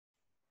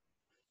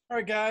All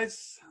right,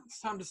 guys,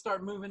 it's time to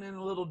start moving in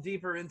a little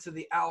deeper into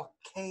the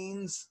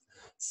alkanes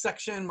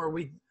section where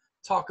we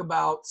talk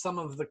about some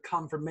of the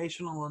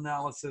conformational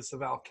analysis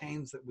of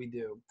alkanes that we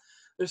do.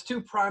 There's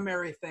two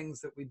primary things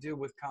that we do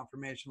with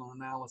conformational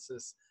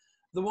analysis.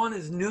 The one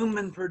is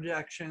Newman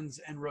projections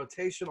and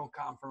rotational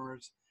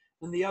conformers,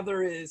 and the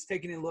other is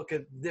taking a look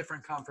at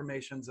different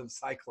conformations of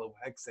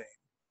cyclohexane.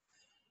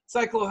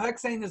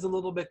 Cyclohexane is a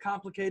little bit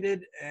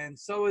complicated, and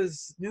so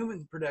is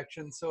Newman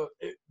projection, so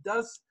it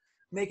does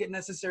make it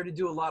necessary to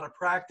do a lot of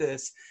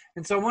practice.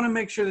 And so I want to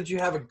make sure that you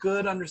have a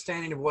good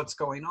understanding of what's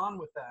going on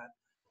with that.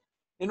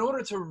 In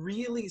order to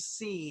really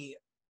see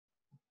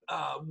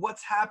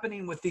what's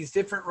happening with these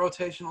different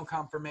rotational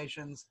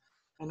conformations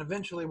and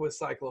eventually with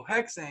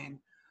cyclohexane,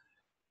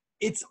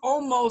 it's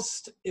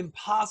almost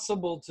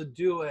impossible to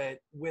do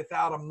it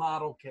without a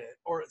model kit,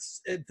 or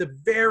at the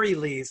very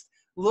least,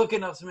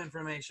 looking up some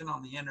information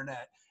on the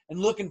internet and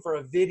looking for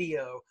a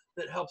video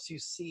that helps you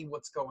see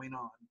what's going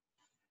on.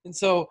 And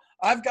so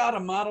I've got a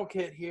model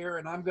kit here,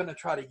 and I'm going to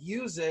try to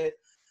use it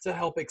to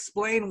help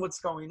explain what's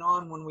going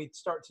on when we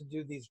start to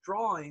do these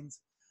drawings,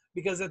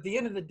 because at the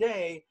end of the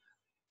day,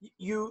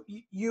 you're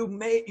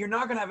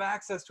not going to have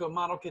access to a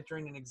model kit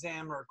during an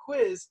exam or a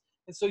quiz,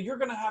 and so you're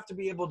going to have to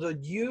be able to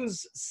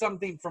use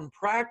something from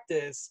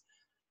practice,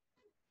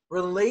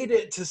 relate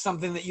it to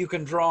something that you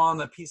can draw on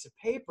a piece of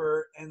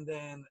paper, and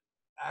then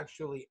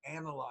actually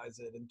analyze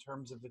it in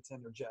terms of its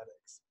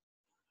energetics.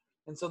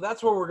 And so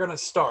that's where we're going to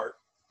start.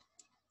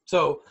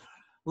 So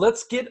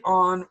let's get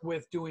on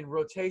with doing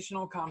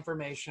rotational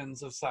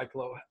conformations of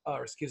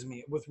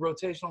with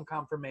rotational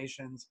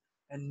conformations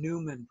and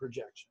Newman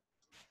projection.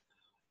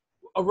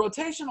 A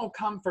rotational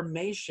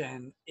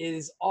conformation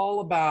is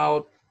all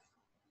about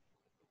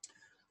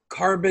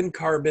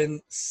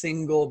carbon-carbon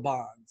single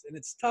bonds. And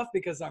it's tough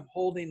because I'm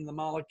holding the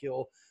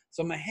molecule,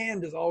 so my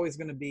hand is always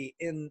going to be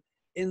in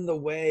the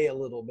way a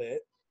little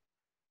bit.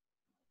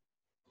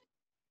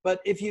 But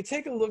if you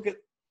take a look at,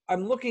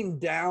 I'm looking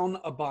down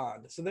a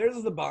bond. So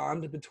there's the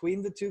bond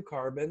between the two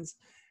carbons,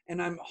 and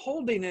I'm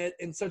holding it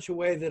in such a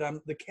way that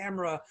the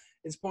camera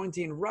is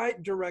pointing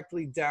right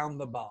directly down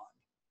the bond.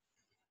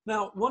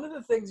 Now, one of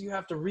the things you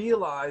have to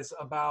realize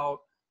about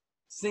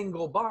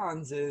single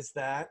bonds is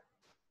that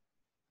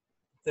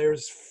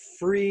there's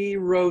free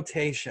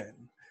rotation.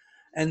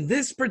 And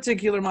this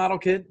particular model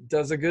kit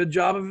does a good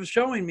job of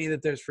showing me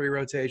that there's free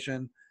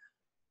rotation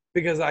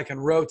because I can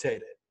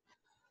rotate it.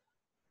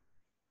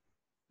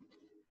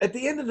 At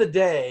the end of the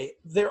day,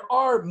 there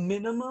are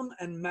minimum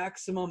and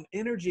maximum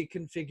energy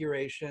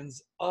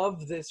configurations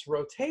of this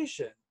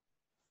rotation.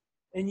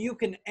 And you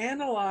can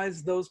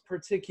analyze those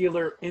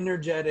particular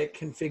energetic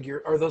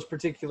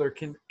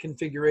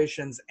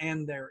configurations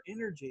and their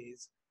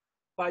energies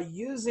by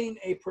using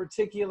a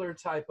particular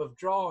type of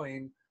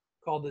drawing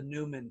called a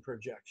Newman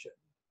projection.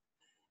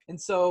 And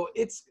so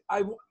it's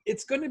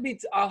going to be,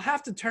 I'll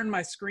have to turn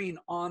my screen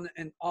on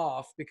and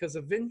off because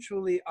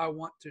eventually I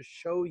want to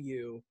show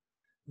you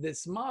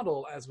this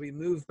model as we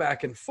move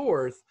back and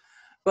forth,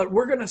 but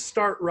we're going to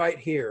start right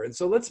here. And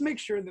so let's make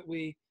sure that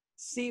we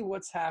see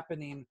what's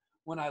happening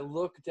when I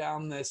look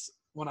down this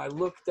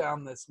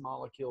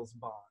molecule's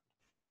bond.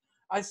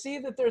 I see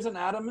that there's an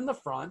atom in the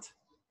front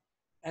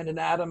and an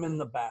atom in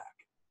the back.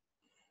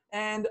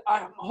 And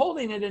I'm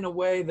holding it in a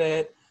way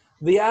that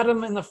the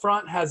atom in the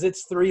front has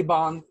its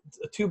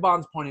two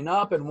bonds pointing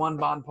up and one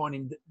bond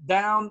pointing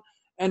down,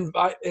 and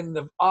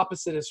the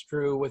opposite is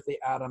true with the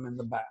atom in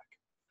the back.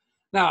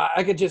 Now,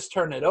 I could just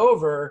turn it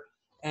over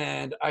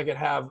and I could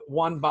have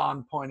one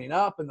bond pointing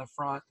up in the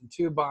front and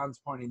two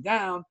bonds pointing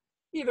down.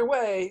 Either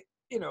way,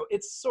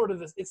 it's sort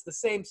of it's the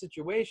same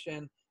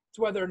situation. It's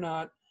whether or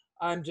not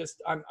I'm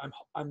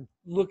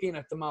looking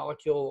at the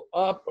molecule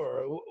up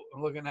or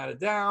looking at it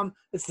down.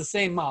 It's the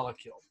same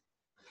molecule.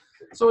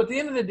 So at the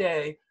end of the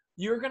day,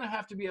 you're going to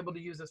have to be able to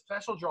use a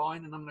special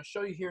drawing, and I'm going to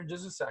show you here in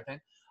just a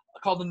second,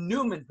 called the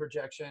Newman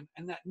projection.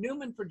 And that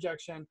Newman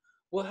projection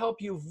will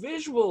help you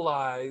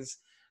visualize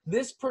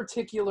this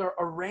particular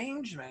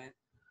arrangement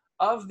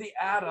of the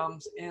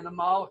atoms in a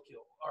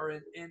molecule, or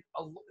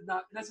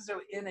not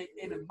necessarily in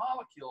a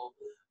molecule,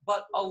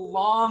 but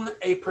along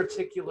a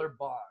particular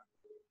bond.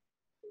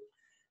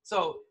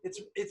 So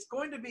it's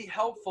going to be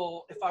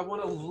helpful if I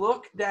want to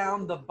look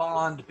down the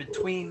bond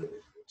between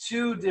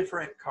two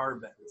different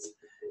carbons.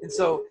 And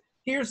so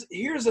here's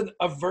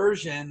a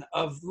version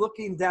of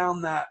looking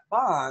down that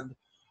bond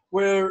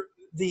where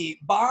the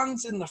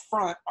bonds in the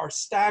front are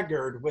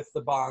staggered with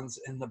the bonds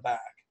in the back.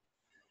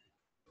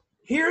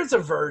 Here's a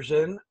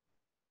version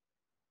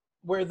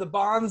where the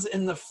bonds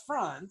in the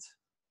front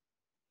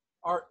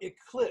are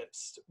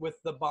eclipsed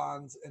with the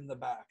bonds in the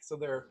back. So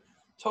they're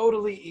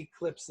totally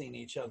eclipsing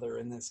each other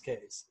in this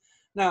case.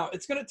 Now,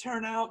 it's going to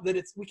turn out that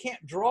we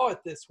can't draw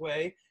it this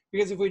way,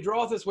 because if we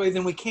draw it this way,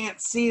 then we can't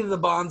see the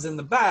bonds in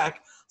the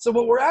back. So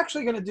what we're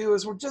actually going to do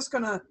is we're just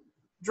going to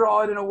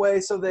draw it in a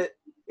way so that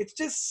it's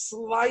just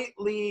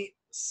slightly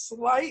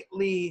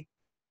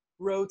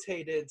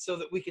rotated so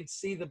that we can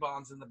see the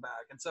bonds in the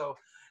back. And so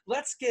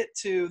let's get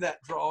to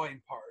that drawing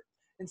part.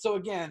 And so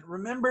again,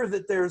 remember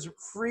that there's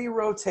free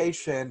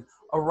rotation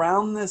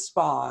around this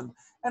bond.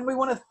 And we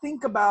want to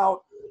think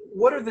about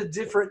what are the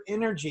different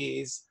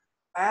energies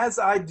as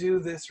I do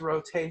this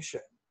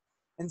rotation.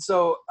 And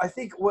so I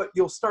think what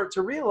you'll start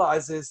to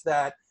realize is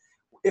that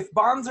if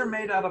bonds are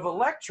made out of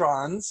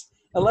electrons,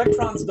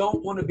 electrons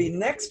don't want to be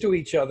next to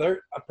each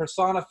other,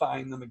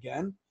 personifying them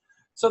again.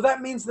 So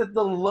that means that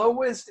the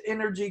lowest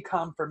energy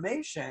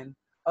conformation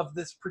of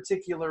this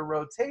particular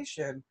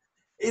rotation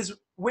is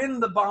when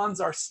the bonds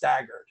are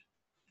staggered.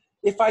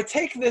 If I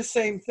take this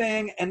same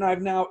thing and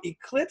I've now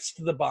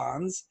eclipsed the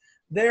bonds,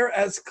 they're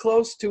as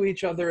close to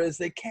each other as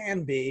they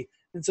can be.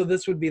 And so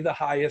this would be the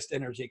highest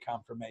energy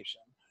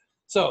conformation.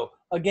 So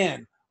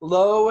again,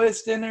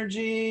 lowest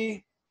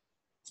energy,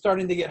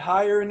 starting to get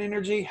higher in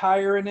energy,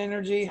 higher in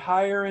energy,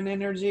 higher in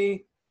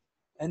energy.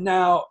 And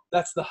now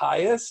that's the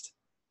highest.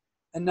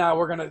 And now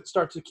we're going to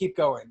start to keep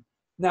going.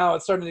 Now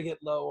it's starting to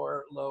get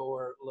lower,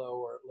 lower,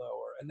 lower,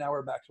 lower. And now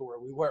we're back to where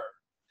we were.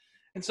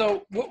 And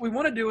so what we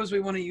want to do is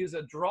we want to use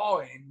a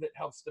drawing that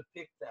helps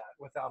depict that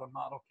without a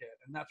model kit.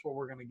 And that's what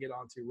we're going to get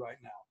onto right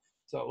now.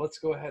 So let's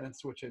go ahead and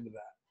switch into that.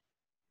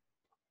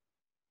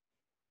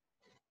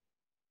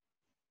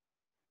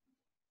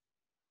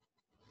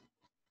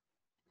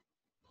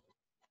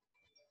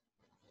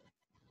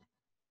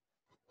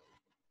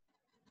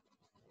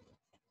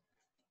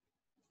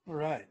 All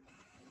right.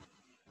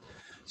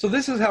 So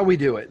this is how we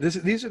do it.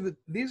 These are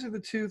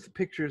the two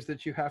pictures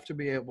that you have to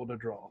be able to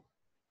draw.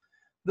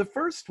 The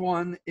first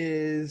one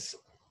is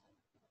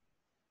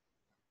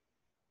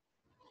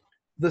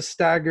the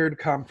staggered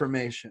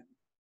conformation.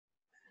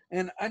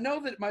 And I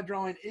know that my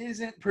drawing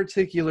isn't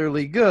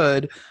particularly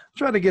good. I'll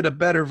try to get a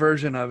better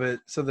version of it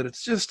so that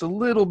it's just a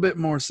little bit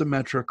more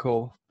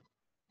symmetrical.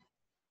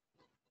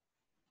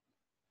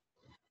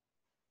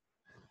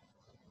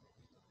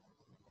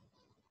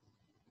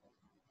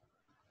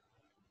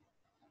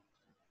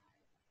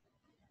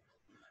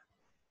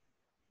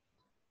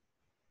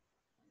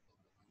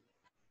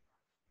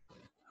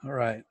 All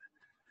right.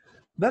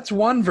 That's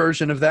one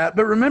version of that.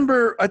 But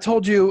remember, I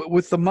told you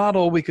with the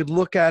model, we could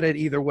look at it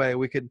either way.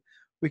 We could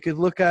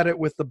look at it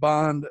with the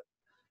bond,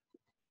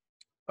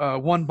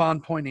 one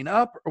bond pointing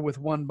up or with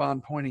one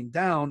bond pointing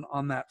down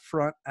on that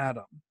front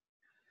atom.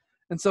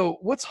 And so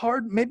what's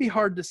maybe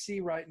hard to see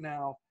right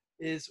now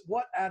is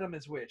what atom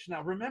is which.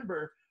 Now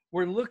remember,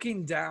 we're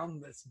looking down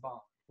this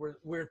bond.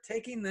 We're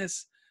taking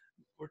this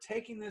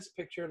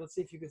picture. Let's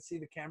see if you can see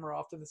the camera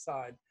off to the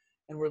side.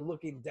 And we're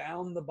looking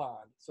down the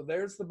bond. So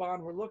there's the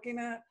bond we're looking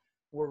at.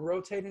 We're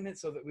rotating it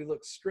so that we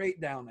look straight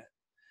down it.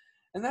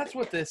 And that's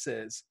what this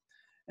is.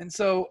 And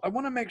so I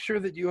want to make sure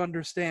that you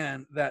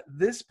understand that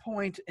this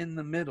point in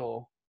the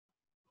middle,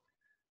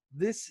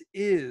 this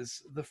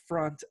is the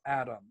front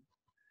atom.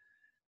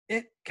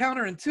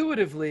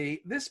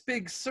 Counterintuitively, this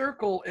big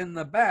circle in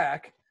the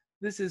back,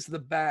 this is the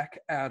back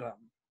atom.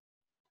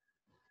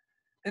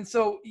 And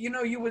so,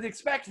 you would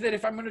expect that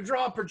if I'm going to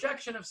draw a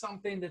projection of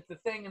something, that the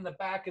thing in the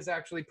back is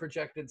actually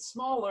projected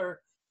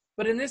smaller.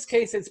 But in this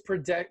case, it's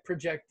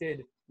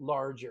projected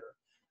larger.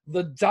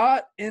 The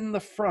dot in the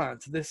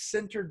front, this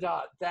center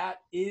dot, that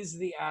is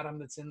the atom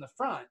that's in the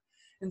front.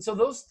 And so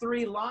those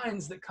three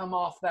lines that come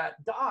off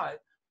that dot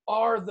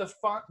are the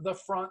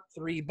front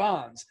three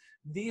bonds.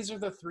 These are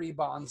the three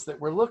bonds that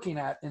we're looking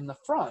at in the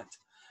front.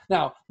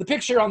 Now, the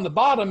picture on the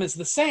bottom is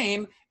the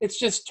same. It's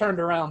just turned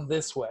around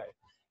this way.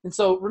 And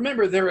so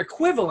remember, they're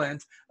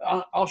equivalent.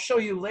 I'll show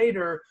you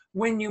later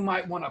when you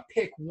might want to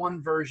pick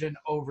one version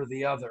over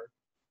the other.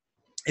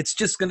 It's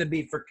just going to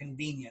be for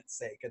convenience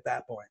sake at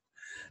that point.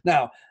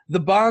 Now, the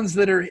bonds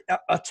that are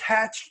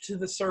attached to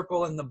the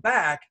circle in the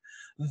back,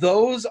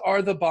 those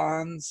are the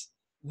bonds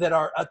that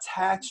are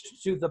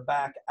attached to the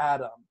back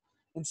atom.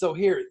 And so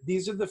here,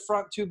 these are the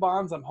front two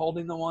bonds. I'm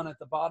holding the one at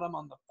the bottom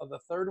of the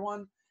third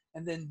one.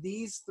 And then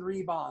these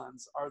three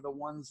bonds are the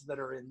ones that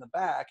are in the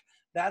back.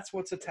 That's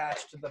what's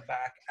attached to the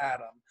back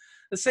atom.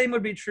 The same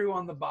would be true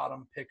on the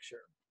bottom picture.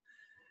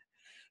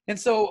 And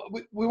so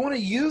we want to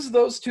use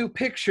those two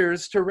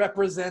pictures to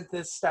represent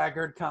this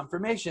staggered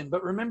conformation.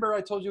 But remember,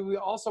 I told you we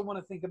also want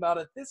to think about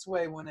it this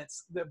way when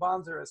the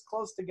bonds are as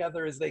close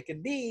together as they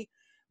can be.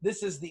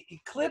 This is the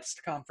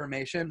eclipsed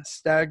conformation,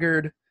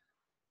 staggered.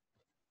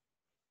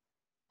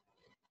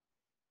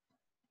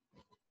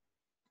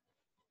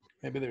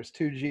 Maybe there's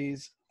two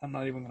G's. I'm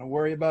not even going to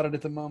worry about it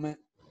at the moment.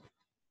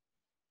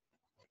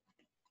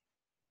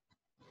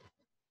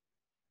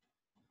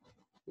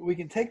 We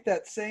can take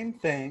that same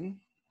thing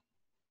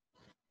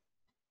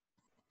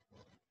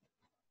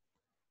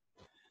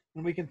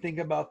and we can think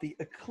about the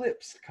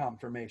eclipsed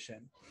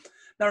conformation.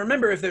 Now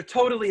remember, if they're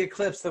totally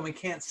eclipsed, then we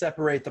can't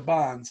separate the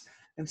bonds.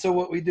 And so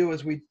what we do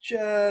is we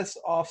just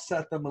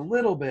offset them a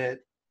little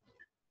bit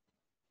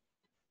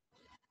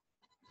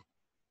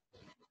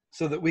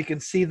so that we can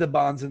see the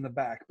bonds in the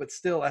back. But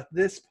still, at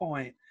this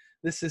point,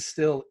 this is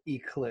still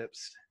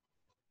eclipsed.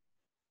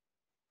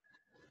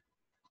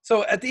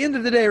 So at the end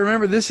of the day,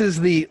 remember, this is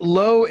the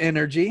low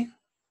energy.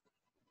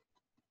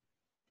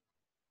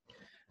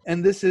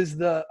 And this is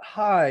the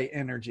high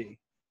energy.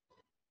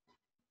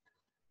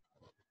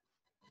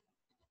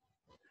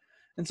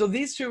 And so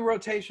these two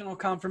rotational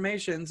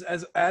conformations,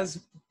 as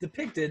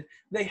depicted,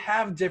 they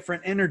have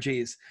different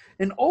energies.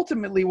 And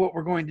ultimately what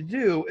we're going to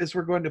do is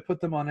we're going to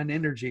put them on an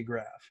energy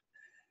graph.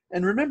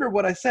 And remember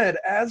what I said,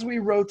 as we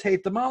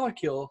rotate the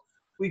molecule,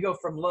 we go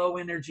from low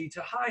energy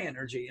to high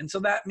energy. And so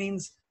that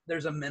means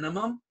there's a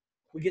minimum,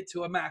 we get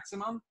to a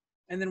maximum,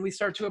 and then we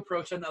start to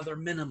approach another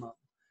minimum.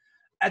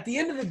 At the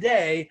end of the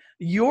day,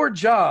 your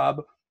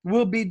job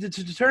will be to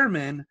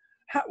determine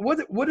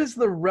what is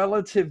the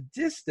relative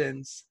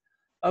distance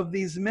of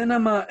these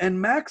minima and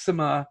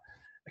maxima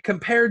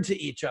compared to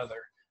each other.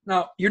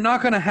 Now, you're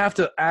not going to have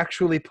to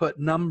actually put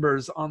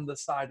numbers on the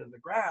side of the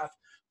graph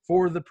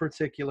for the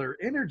particular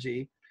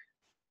energy,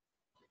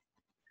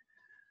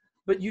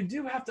 but you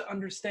do have to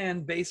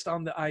understand, based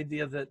on the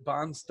idea that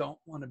bonds don't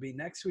want to be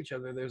next to each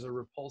other, there's a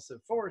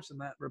repulsive force,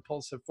 and that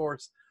repulsive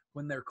force,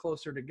 when they're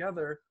closer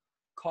together,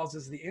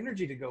 causes the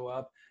energy to go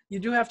up. You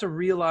do have to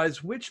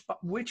realize which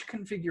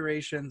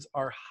configurations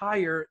are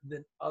higher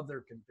than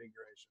other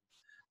configurations.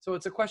 So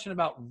it's a question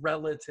about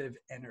relative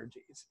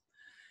energies.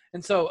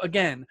 And so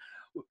again,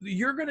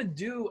 you're going to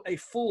do a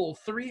full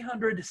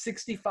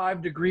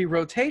 365-degree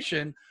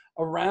rotation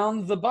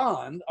around the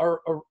bond,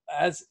 or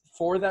as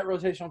for that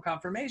rotational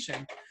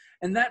conformation.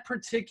 And that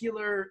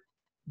particular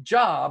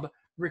job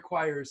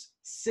requires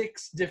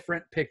 6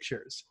 different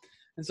pictures.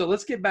 And so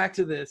let's get back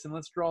to this and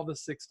let's draw the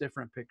 6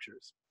 different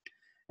pictures.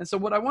 And so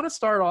what I want to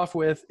start off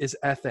with is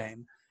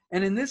ethane.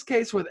 And in this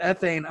case with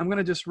ethane, I'm going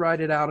to just write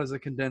it out as a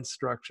condensed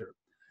structure.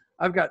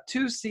 I've got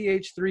 2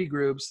 CH3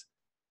 groups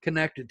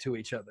connected to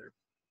each other.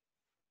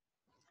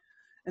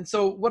 And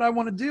so what I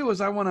want to do is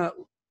I want to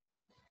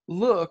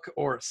look,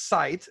 or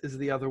sight is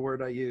the other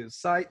word I use,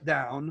 sight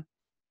down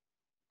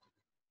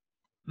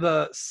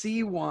the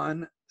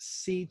C1,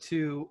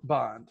 C2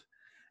 bond.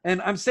 And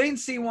I'm saying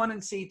C1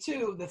 and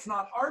C2, that's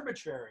not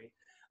arbitrary.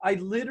 I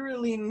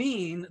literally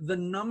mean the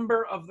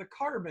number of the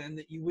carbon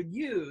that you would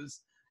use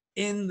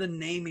in the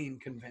naming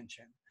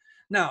convention.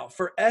 Now,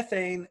 for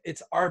ethane,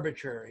 it's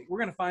arbitrary. We're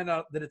going to find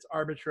out that it's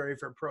arbitrary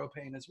for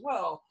propane as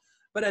well.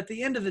 But at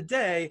the end of the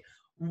day,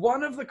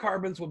 one of the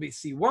carbons will be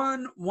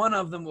C1, one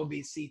of them will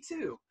be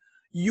C2.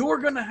 You're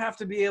going to have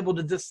to be able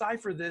to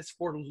decipher this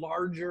for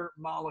larger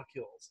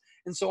molecules.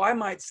 And so I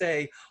might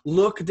say,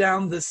 look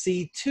down the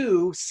C2,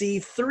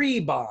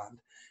 C3 bond.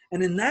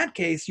 And in that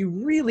case, you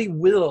really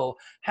will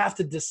have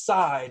to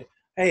decide,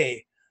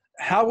 hey,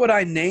 how would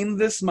I name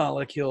this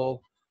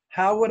molecule?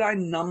 How would I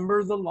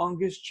number the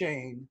longest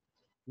chain?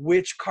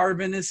 Which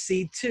carbon is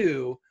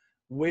C2?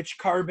 Which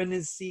carbon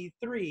is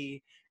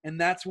C3? And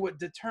that's what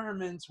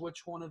determines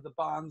which one of the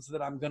bonds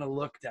that I'm going to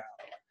look down.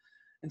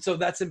 And so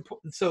that's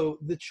important. So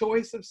the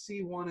choice of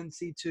C1 and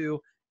C2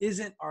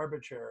 isn't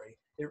arbitrary.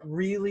 It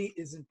really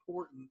is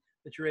important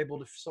that you're able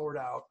to sort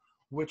out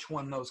which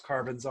one those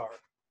carbons are.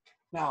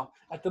 Now,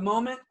 at the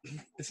moment,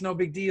 it's no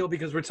big deal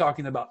because we're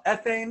talking about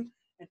ethane,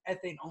 and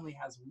ethane only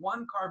has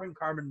one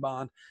carbon-carbon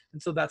bond,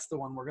 and so that's the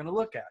one we're going to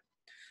look at.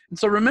 And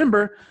so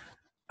remember,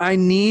 I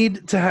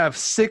need to have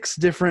 6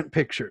 different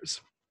pictures.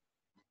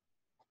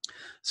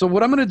 So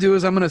what I'm going to do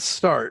is I'm going to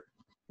start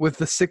with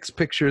the 6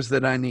 pictures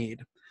that I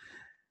need.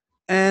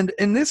 And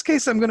in this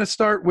case, I'm going to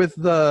start with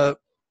the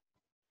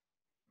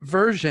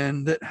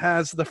version that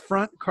has the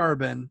front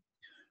carbon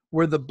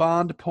where the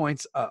bond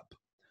points up.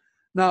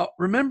 Now,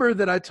 remember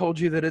that I told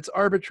you that it's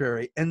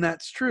arbitrary, and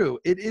that's true.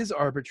 It is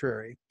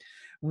arbitrary.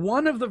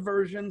 One of the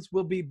versions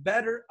will be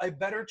a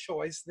better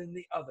choice than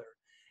the other.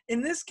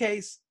 In this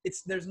case,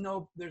 there's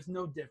no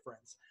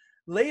difference.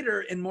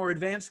 Later, in more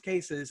advanced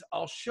cases,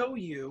 I'll show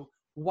you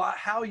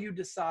how you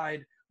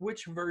decide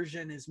which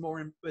version is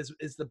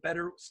the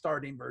better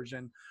starting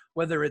version,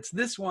 whether it's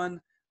this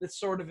one that's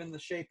sort of in the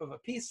shape of a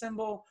peace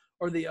symbol,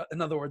 or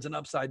in other words, an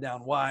upside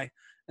down Y,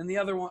 and the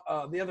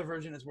other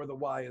version is where the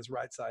Y is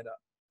right side up.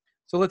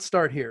 So let's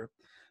start here.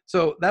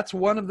 So that's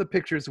one of the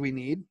pictures we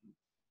need.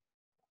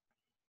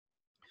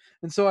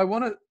 And so I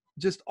want to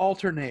just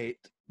alternate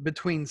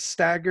between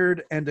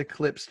staggered and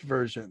eclipsed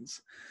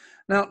versions.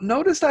 Now,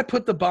 notice I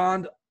put the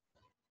bond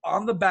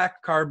on the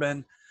back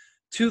carbon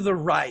to the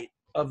right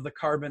of the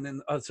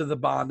carbon to the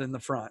bond in the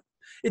front.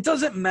 It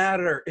doesn't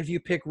matter if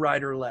you pick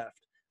right or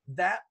left.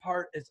 That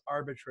part is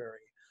arbitrary.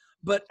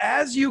 But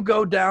as you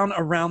go down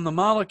around the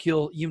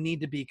molecule, you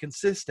need to be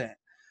consistent.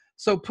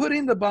 So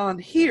putting the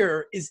bond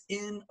here is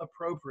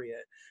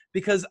inappropriate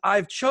because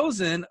I've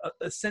chosen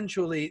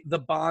essentially the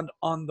bond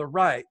on the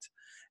right.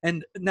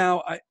 And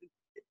now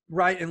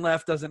right and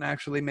left doesn't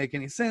actually make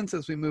any sense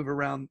as we move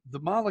around the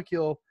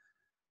molecule.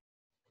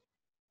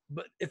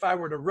 But if I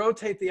were to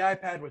rotate the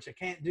iPad, which I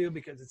can't do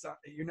because it's not,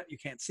 you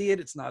can't see it.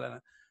 It's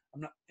not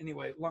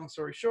anyway, long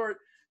story short,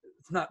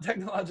 it's not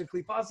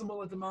technologically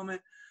possible at the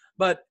moment.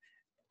 But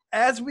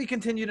as we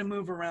continue to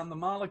move around the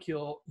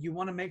molecule, you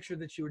want to make sure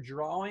that you're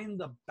drawing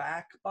the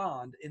back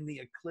bond in the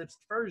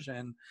eclipsed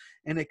version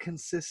in a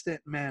consistent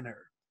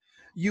manner.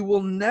 You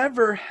will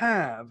never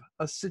have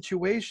a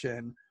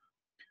situation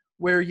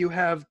where you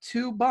have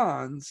 2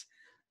 bonds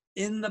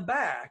in the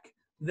back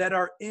that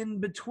are in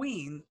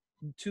between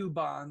 2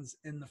 bonds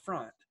in the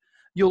front.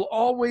 you'll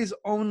always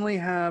only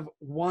have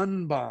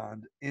one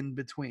bond in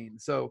between.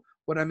 So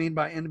what I mean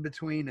by in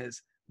between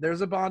is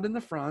there's a bond in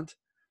the front,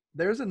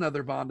 there's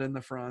another bond in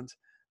the front.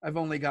 I've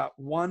only got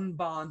one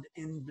bond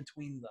in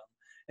between them.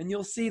 And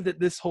you'll see that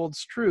this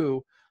holds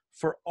true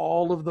for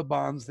all of the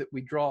bonds that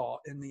we draw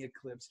in the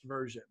eclipsed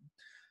version.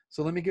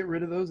 So let me get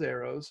rid of those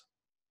arrows.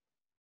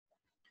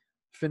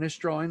 Finish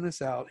drawing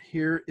this out.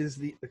 Here is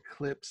the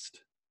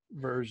eclipsed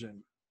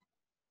version.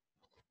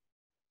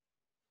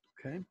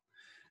 Okay.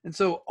 And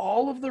so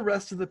all of the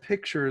rest of the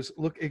pictures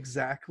look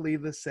exactly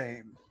the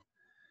same.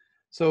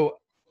 So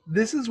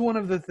this is one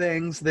of the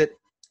things that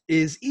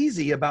is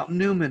easy about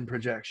Newman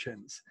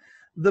projections.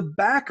 The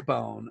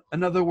backbone,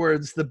 in other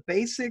words, the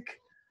basic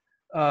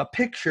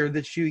picture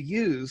that you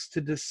use to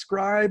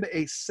describe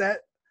a set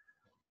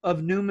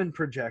of Newman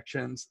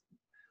projections,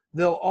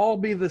 they'll all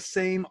be the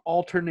same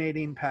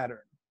alternating pattern.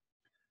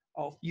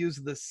 I'll use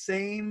the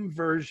same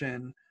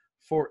version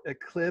for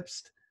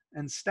eclipsed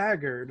and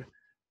staggered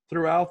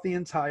throughout the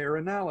entire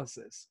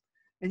analysis.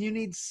 And you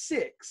need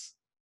six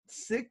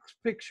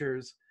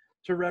pictures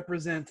to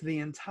represent the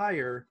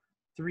entire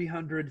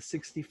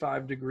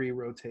 365-degree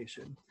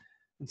rotation.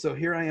 And so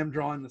here I am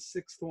drawing the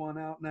sixth one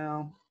out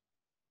now.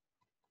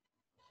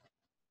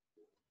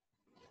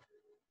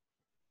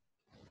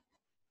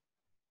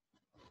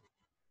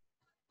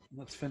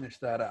 Let's finish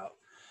that out.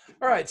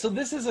 All right, so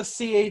this is a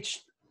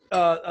CH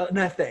an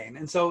ethane.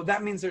 And so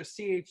that means there's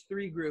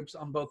CH3 groups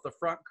on both the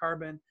front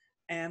carbon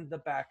and the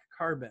back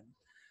carbon.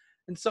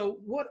 And so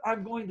what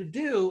I'm going to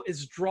do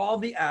is draw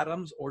the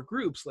atoms or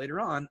groups later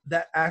on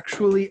that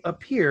actually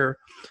appear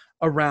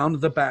around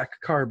the back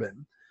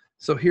carbon.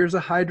 So here's a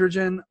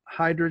hydrogen,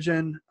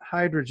 hydrogen,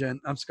 hydrogen.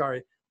 I'm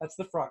sorry, that's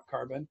the front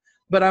carbon.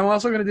 But I'm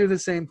also going to do the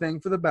same thing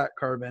for the back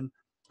carbon.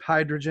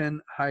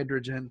 Hydrogen,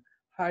 hydrogen,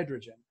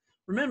 hydrogen.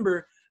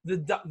 Remember, the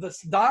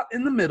dot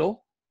in the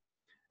middle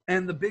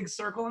and the big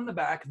circle in the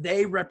back,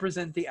 they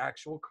represent the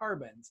actual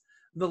carbons.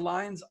 The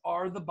lines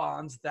are the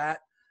bonds that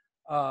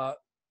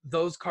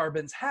those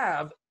carbons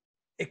have,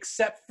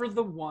 except for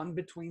the one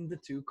between the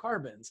two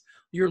carbons.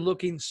 You're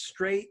looking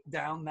straight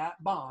down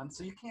that bond,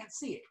 so you can't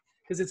see it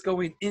because it's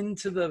going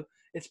into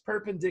it's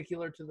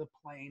perpendicular to the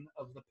plane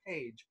of the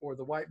page or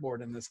the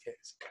whiteboard in this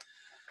case.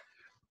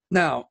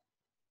 Now,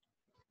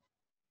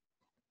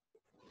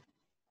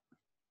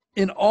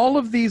 in all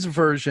of these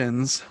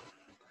versions,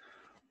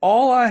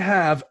 all I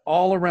have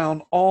all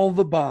around all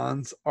the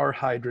bonds are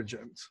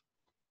hydrogens.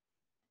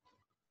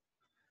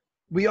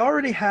 We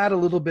already had a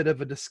little bit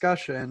of a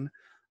discussion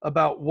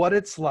about what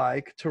it's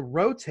like to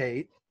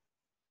rotate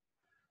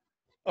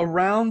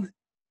around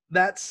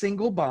that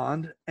single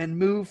bond and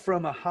move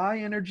from a high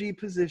energy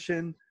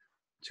position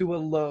to a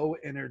low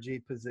energy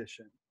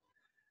position.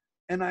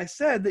 And I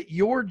said that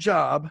your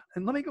job,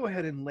 and let me go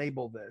ahead and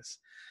label this,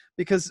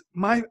 because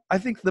I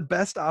think the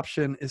best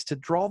option is to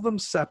draw them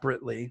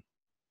separately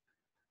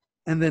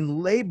and then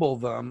label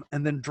them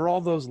and then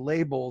draw those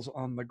labels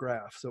on the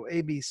graph. So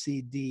A, B,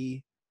 C,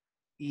 D,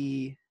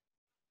 E,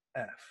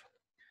 F.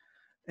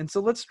 And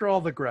so let's draw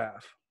the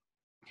graph.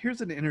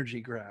 Here's an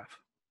energy graph.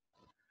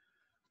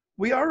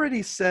 We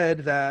already said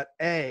that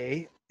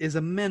A is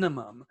a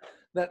minimum,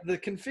 that the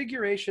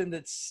configuration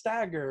that's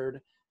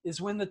staggered is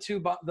when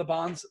the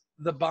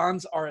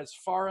bonds are as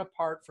far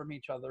apart from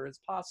each other as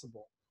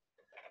possible.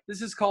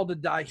 This is called a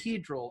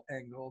dihedral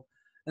angle.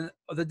 And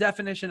the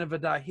definition of a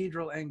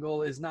dihedral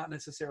angle is not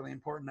necessarily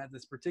important at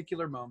this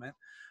particular moment.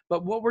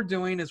 But what we're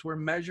doing is we're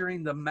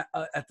measuring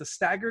at the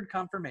staggered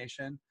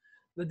conformation,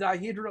 the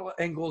dihedral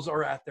angles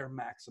are at their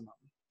maximum.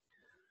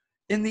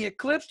 In the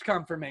eclipsed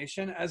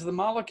conformation, as the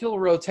molecule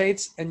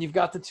rotates and you've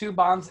got the two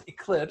bonds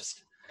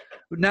eclipsed,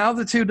 now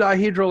the two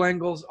dihedral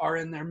angles are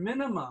in their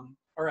minimum,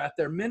 or at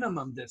their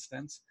minimum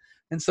distance,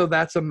 and so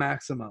that's a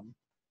maximum.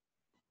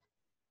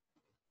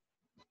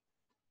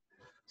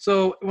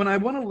 So when I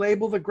want to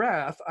label the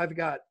graph, I've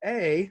got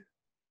A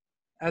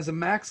as a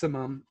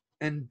maximum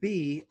and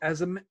B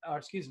as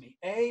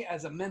A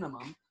as a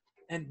minimum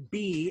and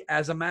B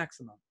as a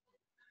maximum.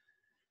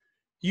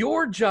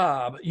 Your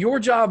job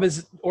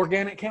as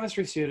organic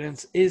chemistry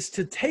students is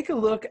to take a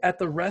look at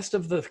the rest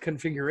of the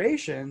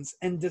configurations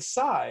and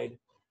decide,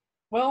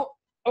 well,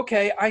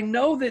 okay, I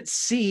know that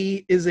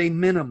C is a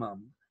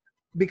minimum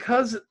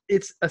because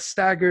it's a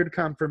staggered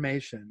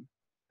conformation.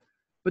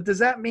 But does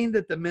that mean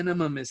that the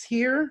minimum is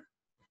here?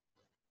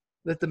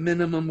 That the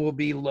minimum will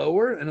be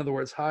lower, in other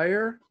words,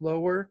 higher,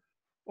 lower,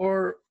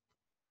 or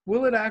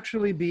will it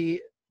actually be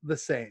the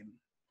same?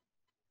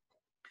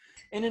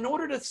 And in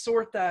order to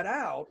sort that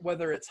out,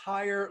 whether it's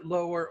higher,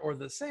 lower, or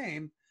the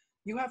same,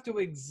 you have to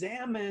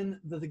examine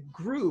the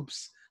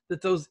groups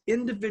that those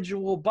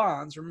individual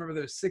bonds, remember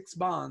there's 6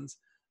 bonds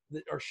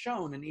that are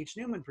shown in each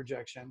Newman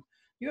projection,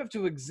 you have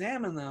to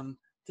examine them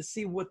to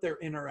see what they're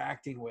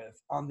interacting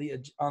with on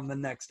the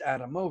next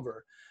atom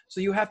over. So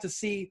you have to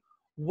see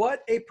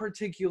what a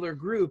particular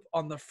group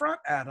on the front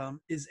atom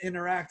is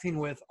interacting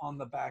with on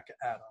the back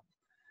atom.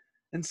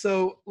 And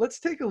so let's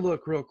take a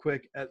look real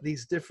quick at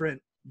these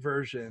different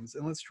versions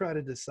and let's try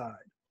to decide.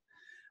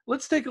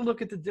 Let's take a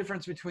look at the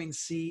difference between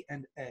C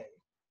and A.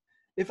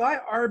 if I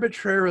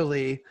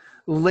arbitrarily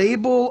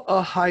label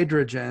a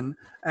hydrogen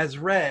as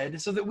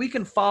red so that we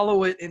can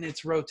follow it in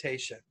its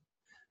rotation.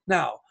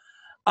 Now,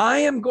 I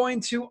am going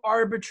to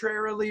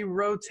arbitrarily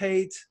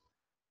rotate,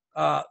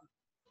 let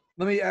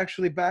me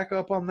actually back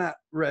up on that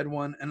red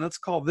one, and let's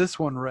call this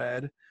one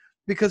red,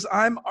 because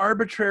I'm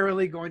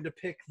arbitrarily going to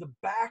pick the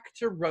back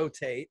to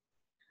rotate,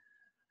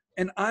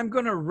 and I'm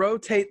going to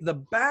rotate the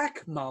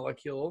back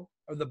molecule,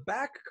 or the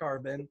back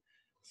carbon,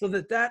 so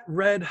that that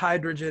red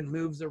hydrogen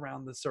moves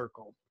around the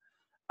circle.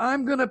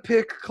 I'm going to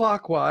pick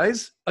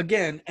clockwise,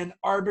 again, an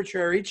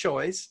arbitrary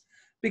choice,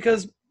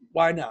 because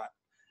why not?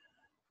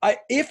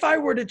 If I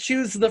were to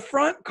choose the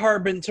front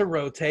carbon to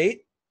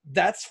rotate,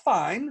 that's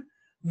fine.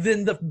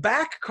 Then the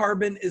back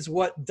carbon is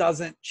what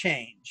doesn't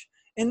change.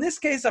 In this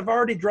case, I've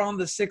already drawn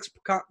the six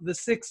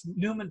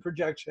Newman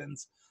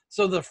projections,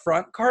 so the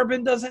front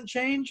carbon doesn't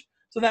change.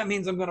 So that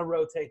means I'm going to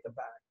rotate the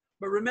back.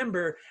 But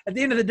remember, at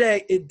the end of the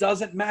day, it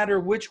doesn't matter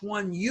which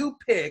one you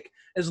pick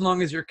as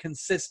long as you're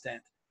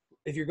consistent.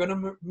 If you're going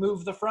to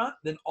move the front,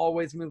 then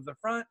always move the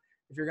front.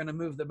 If you're going to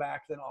move the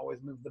back, then always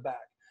move the back.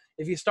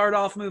 If you start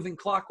off moving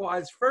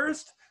clockwise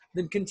first,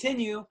 then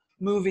continue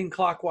moving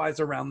clockwise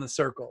around the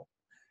circle.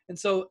 And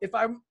so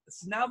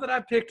now that I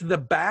picked the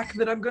back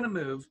that I'm going to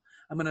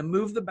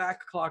move the back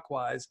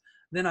clockwise.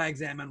 Then I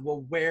examine,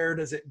 well, where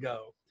does it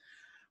go?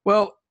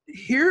 Well,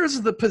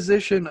 here's the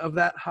position of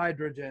that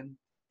hydrogen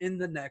in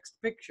the next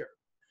picture.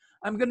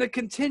 I'm going to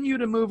continue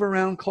to move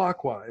around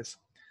clockwise.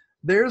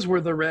 There's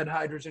where the red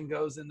hydrogen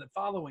goes in the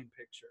following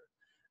picture.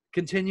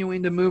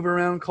 Continuing to move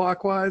around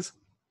clockwise.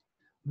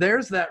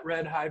 There's that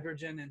red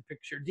hydrogen in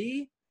picture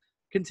D.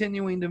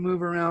 Continuing to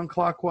move around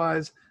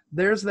clockwise.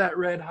 There's that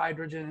red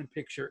hydrogen in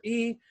picture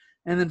E.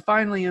 And then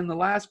finally in the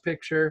last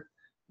picture,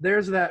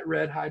 there's that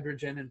red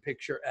hydrogen in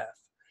picture F.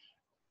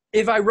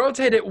 If I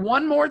rotate it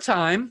one more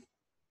time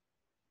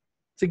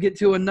to get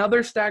to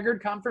another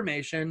staggered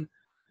conformation,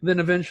 then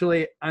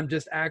eventually I'm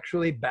just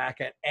actually back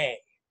at A.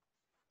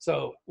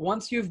 So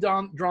once you've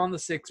drawn the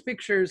 6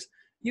 pictures,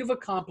 you've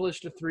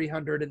accomplished a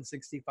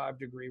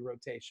 365-degree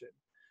rotation.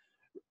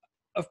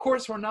 Of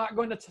course, we're not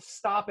going to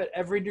stop at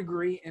every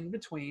degree in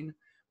between.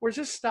 We're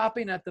just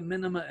stopping at the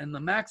minima and the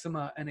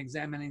maxima and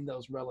examining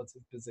those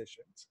relative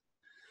positions.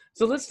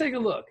 So let's take a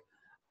look.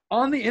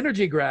 On the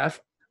energy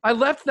graph, I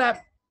left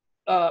that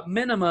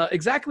minima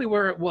exactly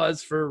where it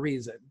was for a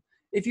reason.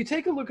 If you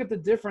take a look at the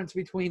difference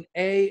between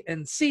A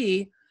and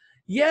C,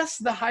 yes,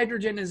 the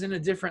hydrogen is in a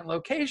different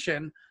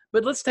location,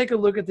 but let's take a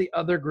look at the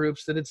other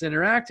groups that it's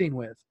interacting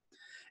with.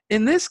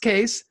 In this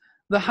case,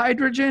 the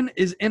hydrogen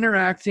is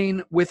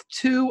interacting with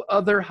 2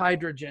 other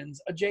hydrogens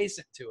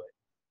adjacent to it.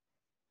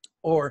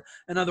 Or,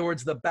 in other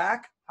words, the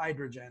back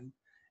hydrogen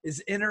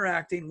is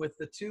interacting with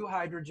the 2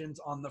 hydrogens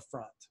on the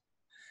front.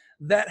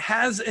 That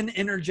has an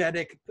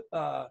energetic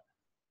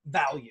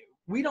value.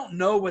 We don't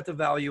know what the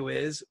value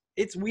is.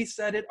 We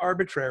set it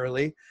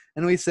arbitrarily,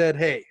 and we said,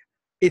 hey,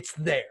 it's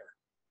there.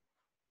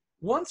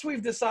 Once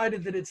we've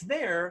decided that it's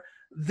there,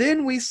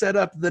 then we set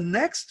up the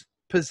next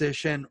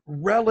position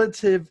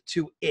relative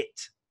to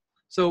it.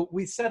 So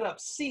we set up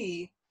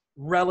C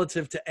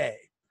relative to A.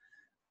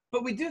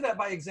 But we do that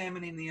by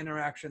examining the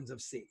interactions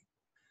of C.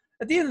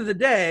 At the end of the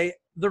day,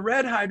 the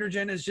red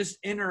hydrogen is just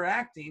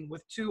interacting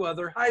with 2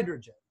 other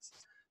hydrogens.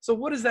 So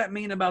what does that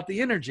mean about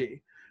the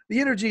energy? The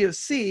energy of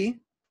C,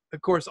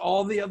 of course,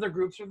 all the other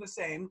groups are the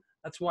same.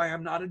 That's why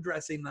I'm not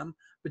addressing them.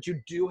 But you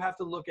do have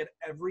to look at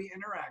every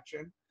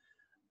interaction.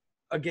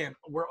 Again,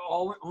 we're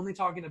only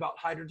talking about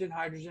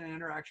hydrogen-hydrogen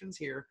interactions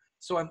here.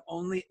 So I'm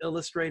only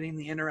illustrating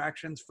the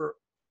interactions for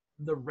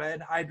the red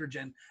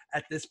hydrogen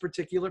at this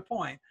particular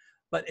point.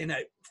 But in a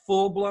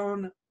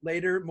full-blown,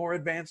 later, more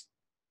advanced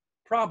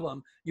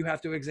problem, you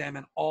have to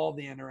examine all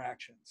the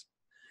interactions.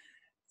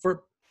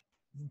 For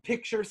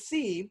picture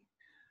C,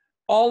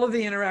 all of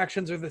the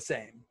interactions are the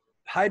same.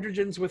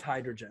 Hydrogens with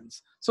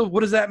hydrogens. So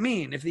what does that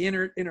mean? If the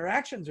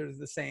interactions are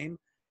the same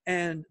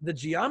and the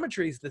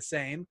geometry is the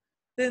same,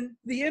 then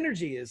the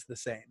energy is the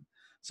same.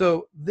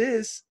 So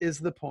this is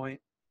the point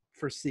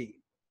for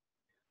C.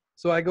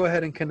 So I go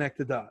ahead and connect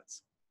the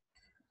dots.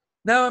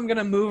 Now I'm going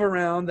to move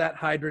around that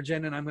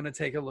hydrogen and I'm going to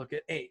take a look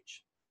at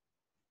H.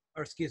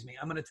 Or excuse me,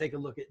 I'm going to take a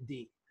look at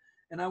D.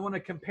 And I want to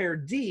compare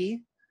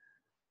D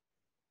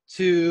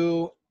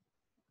to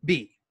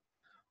B.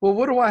 Well,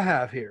 what do I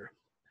have here?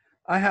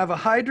 I have a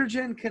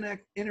hydrogen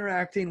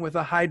interacting with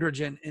a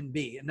hydrogen in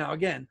B. And now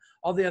again,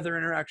 all the other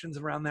interactions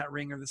around that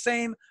ring are the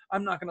same.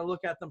 I'm not going to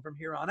look at them from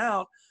here on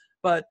out,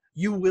 but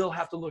you will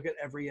have to look at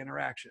every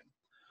interaction.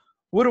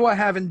 What do I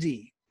have in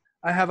D?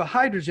 I have a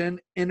hydrogen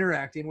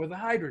interacting with a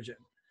hydrogen.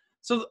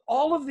 So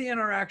all of the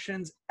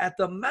interactions at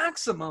the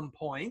maximum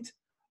point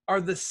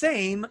are the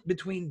same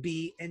between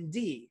B and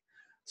D.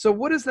 So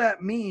what does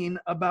that mean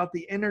about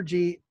the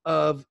energy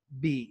of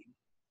B?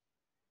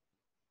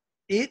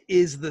 It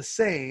is the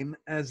same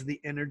as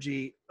the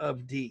energy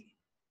of D.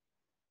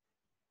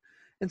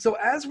 And so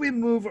as we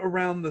move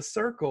around the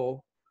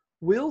circle,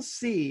 we'll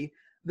see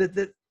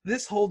that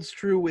this holds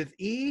true with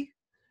E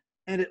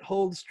and it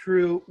holds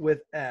true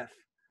with F.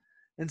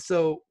 And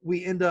so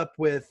we end up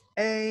with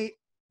A,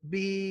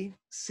 B,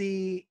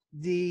 C,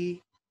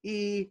 D,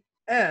 E,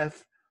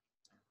 F,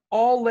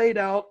 all laid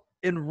out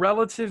in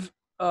relative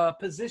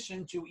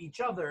position to each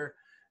other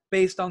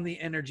based on the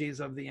energies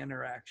of the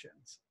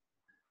interactions.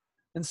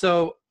 And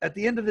so at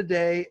the end of the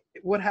day,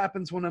 what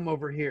happens when I'm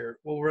over here?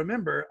 Well,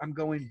 remember, I'm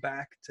going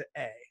back to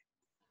A.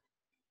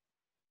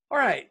 All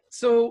right,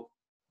 so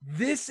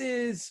this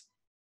is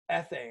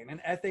ethane, and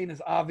ethane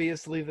is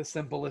obviously the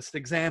simplest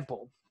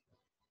example.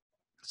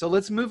 So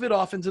let's move it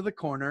off into the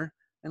corner,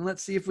 and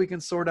let's see if we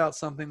can sort out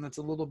something that's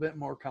a little bit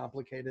more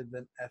complicated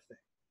than ethane.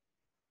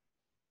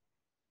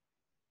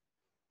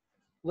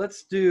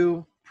 Let's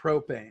do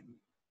propane.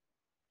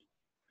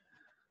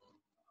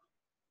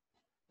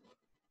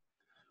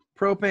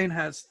 Propane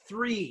has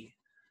 3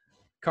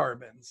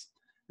 carbons.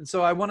 And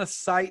so I want to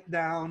cite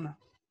down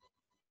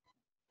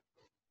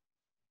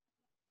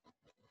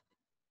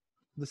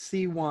the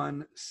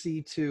C1,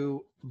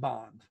 C2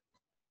 bond.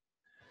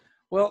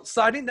 Well,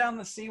 citing down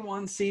the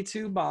C1,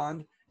 C2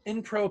 bond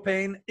in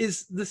propane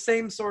is the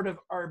same sort of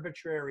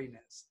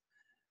arbitrariness.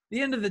 At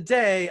the end of the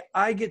day,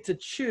 I get to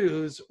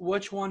choose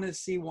which one is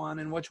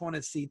C1 and which one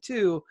is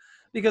C2,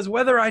 because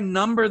whether I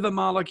number the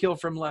molecule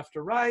from left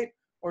to right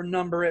or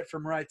number it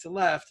from right to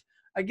left,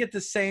 I get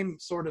the same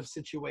sort of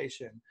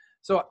situation.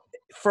 So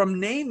from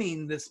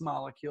naming this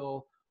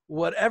molecule,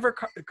 whatever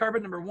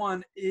carbon number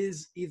 1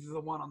 is either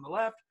the one on the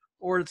left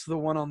or it's the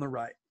one on the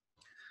right.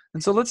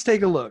 And so let's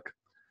take a look.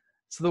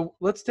 So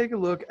let's take a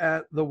look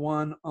at the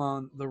one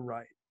on the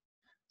right.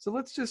 So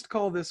let's just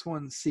call this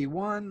one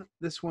C1,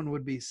 this one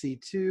would be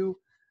C2,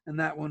 and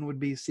that one would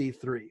be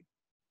C3.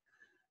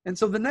 And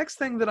so the next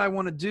thing that I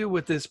want to do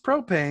with this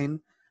propane,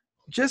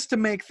 just to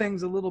make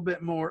things a little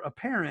bit more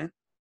apparent,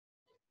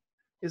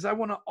 is I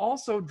want to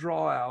also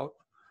draw out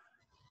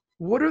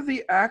what are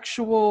the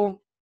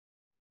actual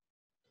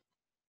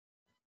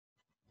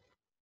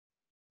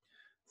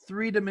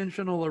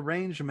 3-dimensional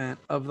arrangement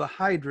of the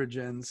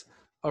hydrogens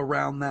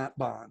around that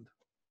bond.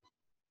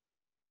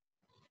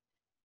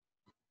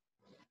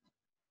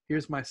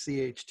 Here's my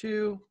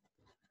CH2,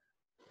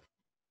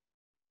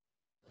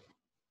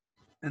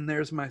 and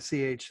there's my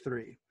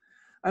CH3.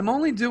 I'm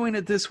only doing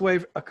it this way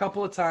a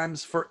couple of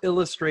times for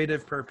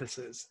illustrative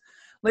purposes.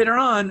 Later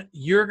on,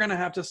 you're going to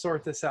have to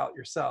sort this out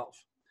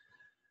yourself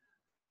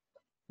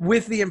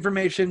with the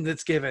information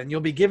that's given.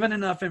 You'll be given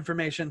enough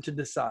information to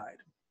decide.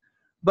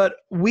 But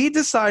we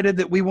decided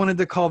that we wanted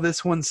to call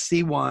this one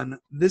C1,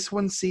 this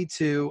one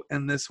C2,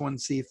 and this one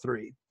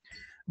C3.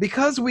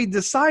 Because we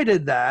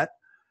decided that,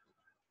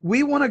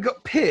 we want to go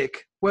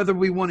pick whether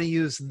we want to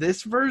use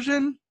this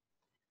version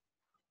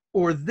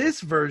or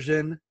this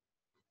version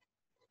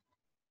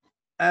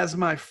as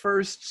my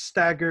first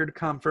staggered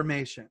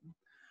conformation.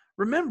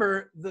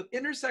 Remember, the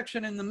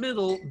intersection in the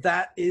middle,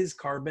 that is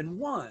carbon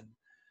 1.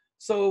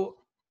 So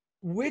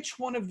which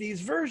one of these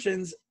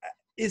versions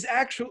is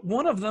actually,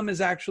 one of them is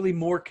actually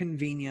more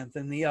convenient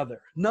than the other.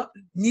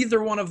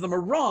 Neither one of them are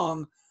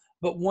wrong,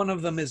 but one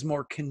of them is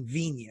more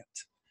convenient.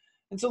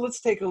 And so let's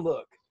take a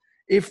look.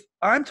 If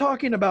I'm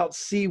talking about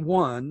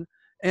C1,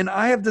 and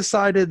I have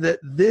decided that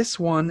this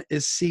one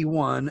is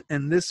C1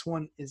 and this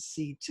one is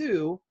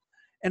C2,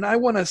 and I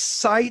want to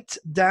cite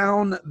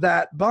down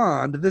that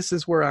bond, this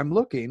is where I'm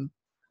looking,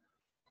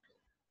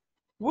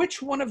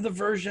 which one of the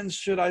versions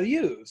should I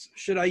use?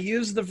 Should I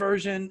use the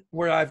version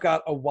where I've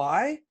got a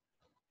Y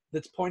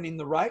that's pointing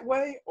the right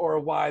way or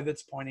a Y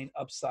that's pointing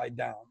upside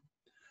down?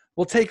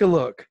 Well, take a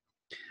look.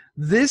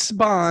 This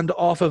bond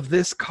off of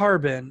this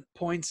carbon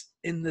points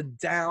in the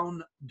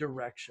down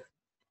direction.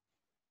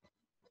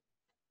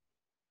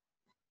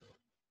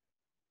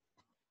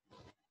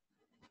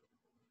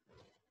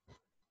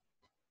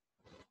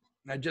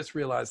 I just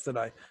realized that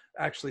I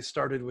actually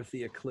started with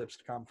the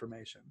eclipsed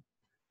conformation.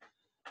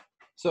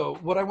 So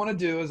what I want to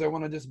do is I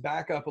want to just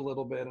back up a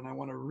little bit, and I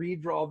want to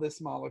redraw this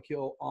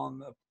molecule on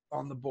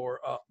the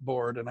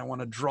board, and I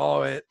want to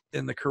draw it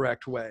in the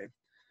correct way.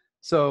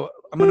 So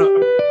I'm going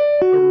to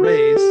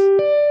erase.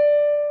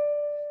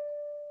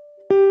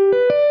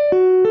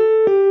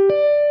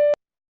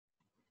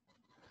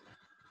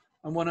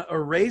 I want to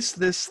erase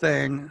this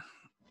thing.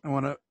 I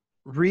want to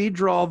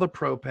redraw the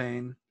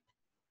propane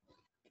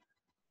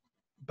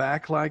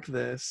back like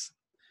this.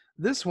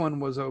 This one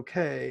was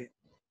okay.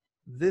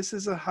 This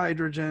is a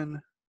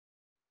hydrogen.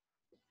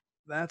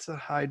 That's a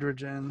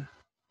hydrogen.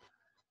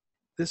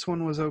 This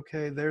one was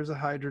okay. There's a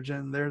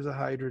hydrogen. There's a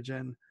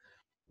hydrogen.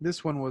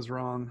 This one was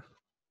wrong.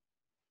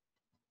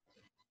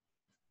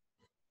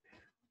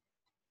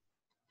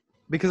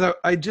 Because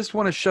I just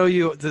want to show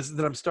you this,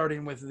 that I'm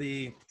starting with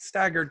the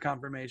staggered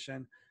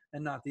conformation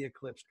and not the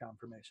eclipsed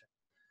conformation.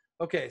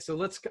 Okay, so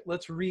let's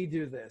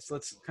redo this.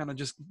 Let's kind of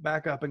just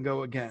back up and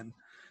go again.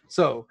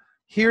 So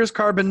here's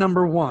carbon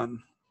number 1.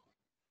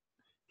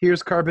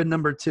 Here's carbon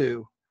number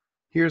 2.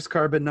 Here's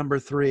carbon number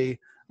 3.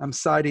 I'm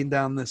citing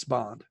down this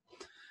bond.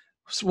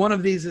 So one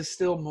of these is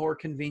still more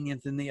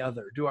convenient than the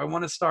other. Do I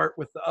want to start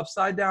with the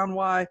upside down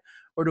Y,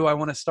 or do I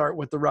want to start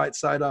with the right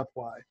side up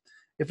Y?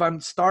 If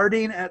I'm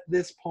starting at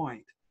this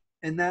point,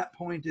 and that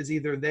point is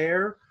either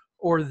there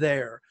or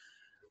there.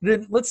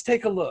 Then let's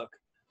take a look.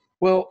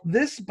 Well,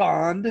 this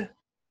bond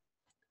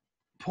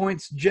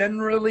points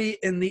generally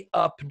in the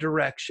up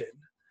direction.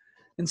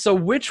 And so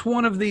which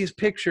one of these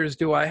pictures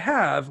do I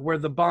have where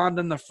the bond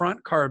in the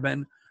front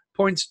carbon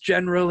points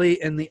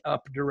generally in the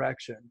up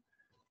direction?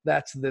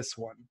 That's this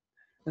one.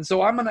 And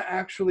so I'm going to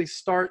actually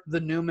start the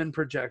Newman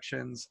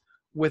projections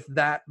with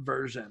that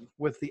version,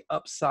 with the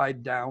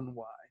upside down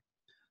Y.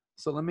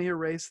 So let me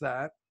erase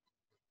that.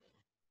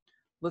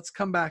 Let's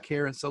come back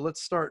here, and so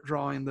let's start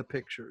drawing the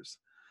pictures.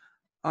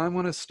 I'm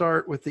going to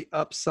start with the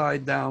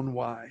upside down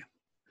Y.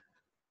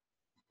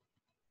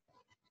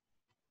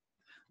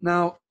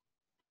 Now,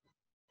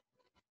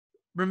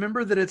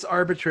 remember that it's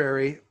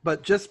arbitrary,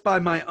 but just by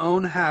my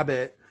own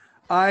habit,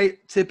 I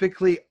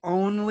typically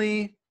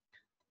only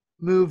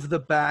move the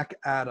back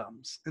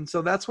atoms. And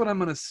so that's what I'm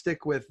going to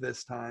stick with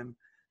this time,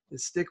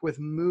 is stick with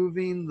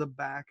moving the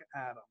back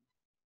atom.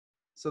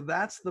 So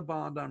that's the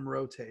bond I'm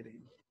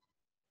rotating.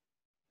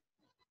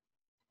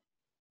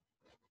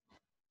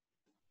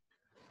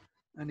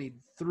 I need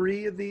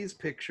 3 of these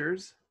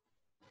pictures.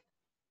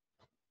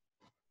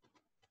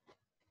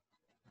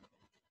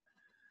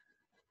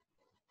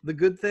 The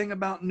good thing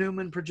about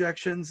Newman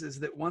projections is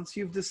that once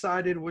you've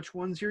decided which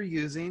ones you're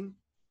using,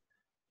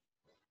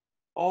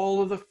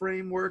 all of the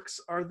frameworks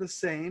are the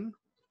same.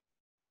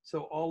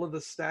 So all of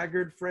the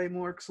staggered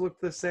frameworks look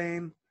the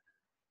same,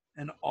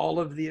 and all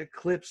of the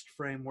eclipsed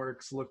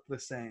frameworks look the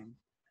same.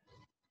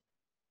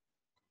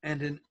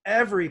 And in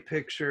every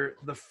picture,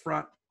 the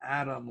front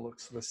atom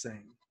looks the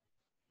same.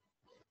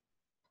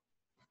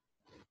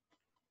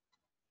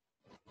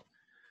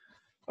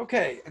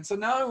 Okay, and so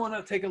now I want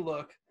to take a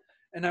look,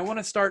 and I want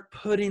to start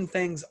putting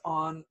things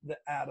on the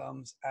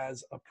atoms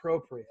as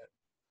appropriate.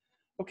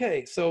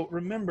 Okay, so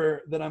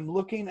remember that I'm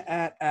looking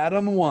at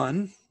atom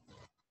 1,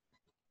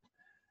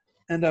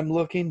 and I'm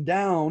looking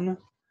down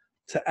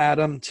to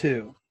atom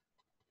 2.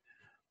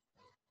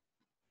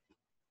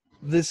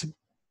 This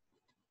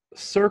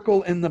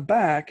circle in the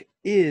back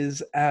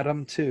is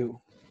atom 2.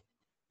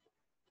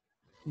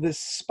 This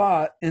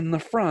spot in the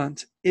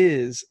front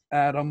is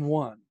atom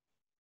 1.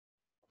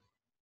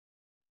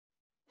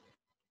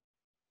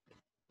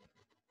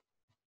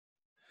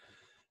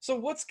 So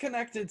what's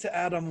connected to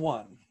atom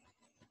 1?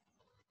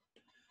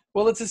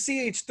 Well, it's a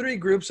CH3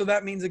 group, so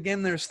that means,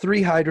 again, there's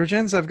 3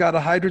 hydrogens. I've got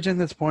a hydrogen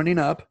that's pointing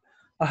up,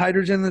 a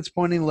hydrogen that's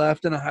pointing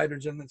left, and a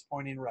hydrogen that's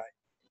pointing right.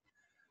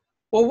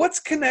 Well, what's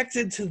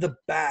connected to the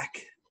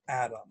back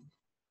atom?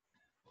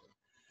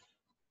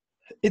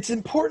 It's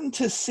important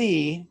to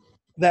see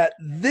that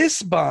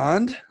this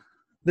bond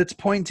that's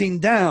pointing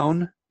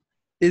down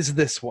is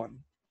this one.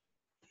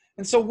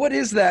 And so what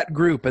is that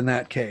group in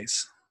that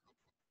case?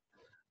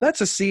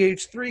 That's a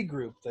CH3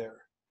 group there.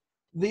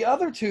 The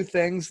other 2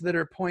 things that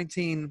are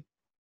pointing,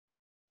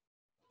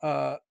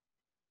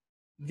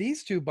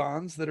 these 2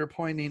 bonds that are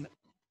pointing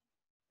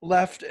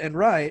left and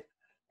right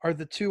are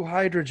the 2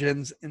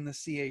 hydrogens in the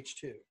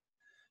CH2.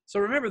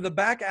 So remember, the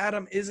back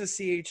atom is a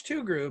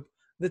CH2 group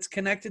that's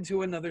connected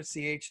to another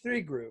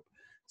CH3 group.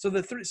 So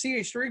the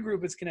CH3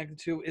 group it's connected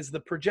to is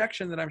the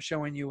projection that I'm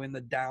showing you in the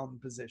down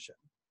position.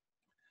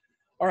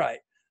 All right,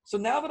 so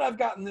now that I've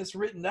gotten this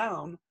written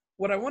down,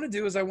 what I want to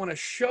do is I want to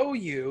show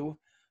you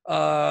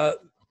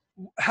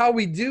how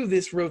we do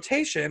this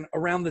rotation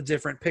around the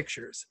different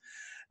pictures.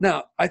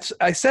 Now,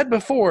 I said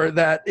before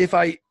that if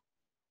I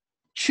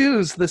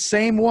choose the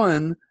same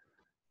one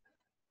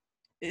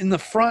in the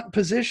front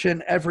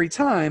position every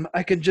time,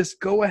 I can just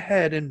go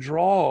ahead and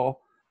draw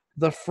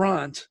the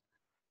front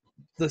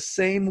the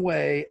same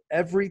way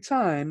every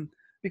time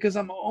because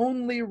I'm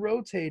only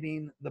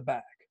rotating the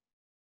back.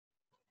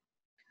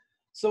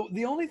 So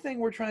the only thing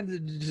we're trying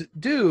to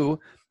do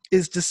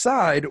is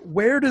decide,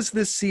 where does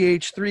this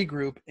CH3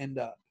 group end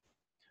up?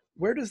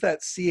 Where does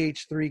that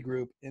CH3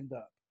 group end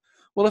up?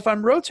 Well, if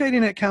I'm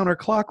rotating it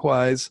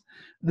counterclockwise,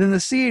 then the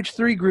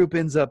CH3 group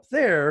ends up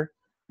there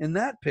in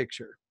that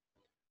picture.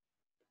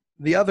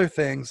 The other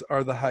things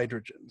are the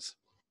hydrogens.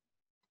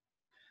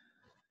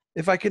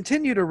 If I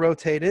continue to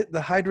rotate it,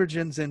 the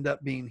hydrogens end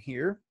up being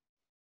here,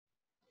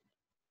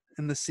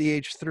 and the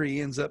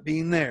CH3 ends up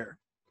being there.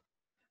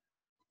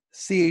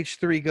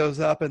 CH3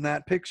 goes up in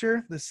that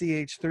picture, the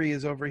CH3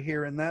 is over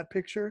here in that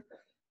picture,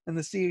 and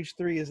the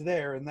CH3 is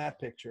there in that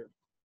picture.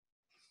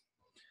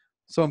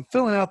 So I'm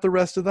filling out the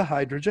rest of the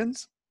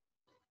hydrogens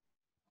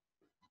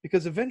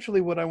because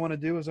eventually what I want to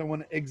do is I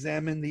want to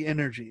examine the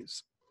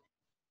energies.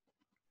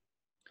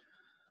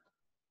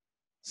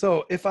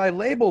 So if I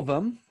label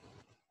them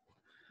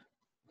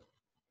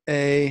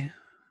A,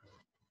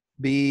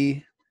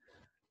 B,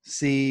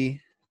 C,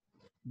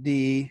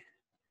 D,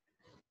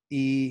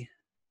 E,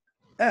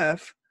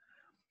 F,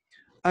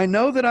 I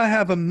know that I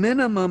have a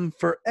minimum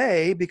for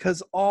A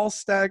because all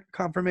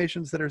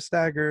conformations that are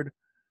staggered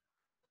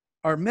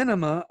are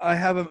minima. I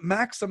have a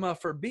maxima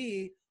for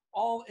B.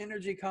 All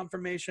energy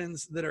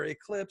conformations that are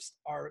eclipsed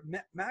are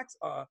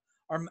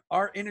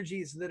are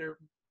energies that are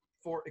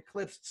for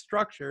eclipsed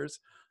structures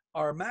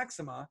are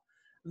maxima.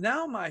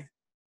 Now my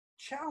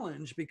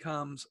challenge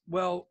becomes,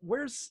 well,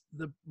 where's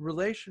the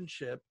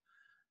relationship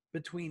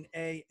between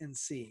A and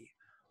C.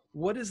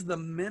 What is the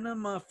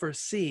minima for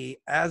C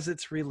as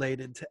it's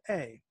related to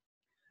A?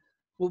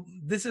 Well,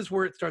 this is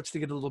where it starts to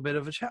get a little bit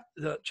of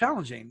a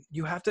challenging.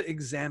 You have to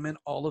examine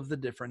all of the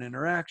different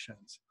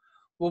interactions.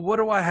 Well, what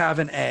do I have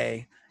in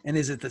A? And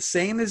is it the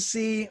same as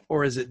C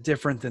or is it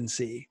different than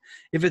C?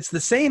 If it's the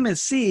same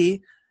as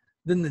C,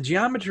 then the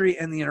geometry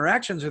and the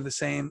interactions are the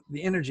same,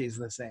 the energy is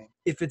the same.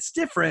 If it's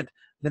different,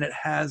 then it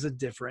has a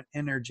different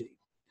energy.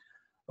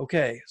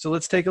 Okay, so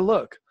let's take a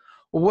look.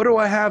 Well, what do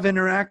I have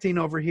interacting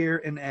over here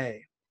in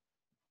A?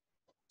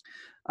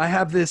 I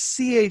have this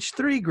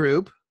CH3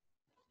 group,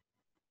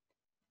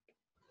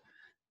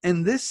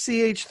 and this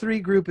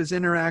CH3 group is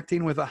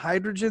interacting with a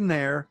hydrogen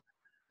there,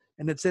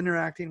 and it's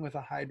interacting with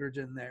a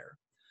hydrogen there.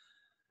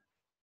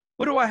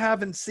 What do I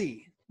have in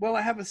C? Well,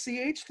 I have a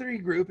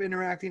CH3 group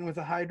interacting with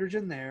a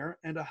hydrogen there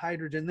and a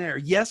hydrogen there.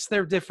 Yes,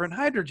 they're different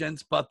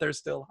hydrogens, but they're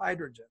still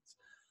hydrogens.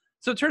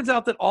 So it turns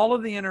out that all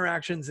of the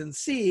interactions in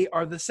C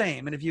are the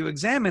same. And if you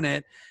examine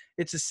it,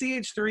 it's a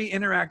CH3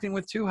 interacting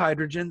with two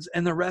hydrogens,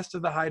 and the rest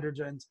of the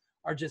hydrogens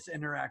are just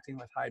interacting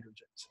with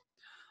hydrogens.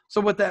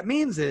 So what that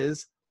means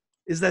is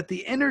that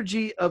the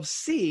energy of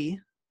C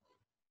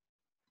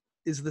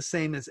is the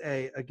same as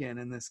A, again,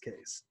 in this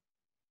case.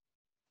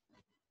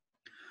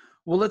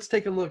 Well, let's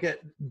take a look at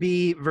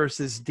B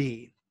versus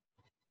D.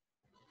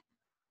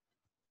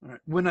 All right.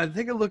 When I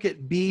take a look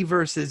at B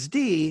versus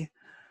D,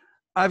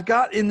 I've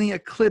got in the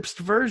eclipsed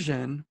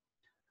version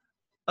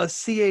a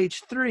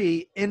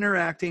CH3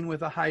 interacting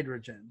with a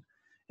hydrogen.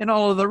 And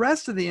all of the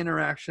rest of the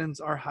interactions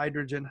are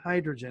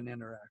hydrogen-hydrogen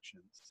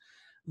interactions.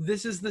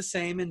 This is the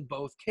same in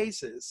both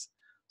cases.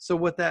 So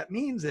what that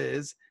means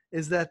is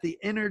that the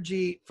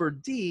energy for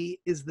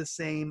D is the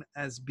same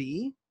as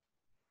B.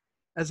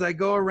 As I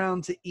go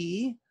around to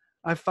E,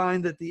 I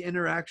find that the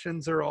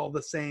interactions are all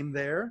the same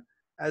there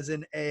as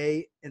in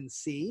A and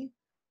C.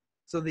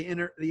 So the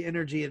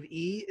energy of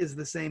E is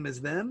the same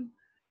as them.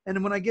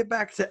 And when I get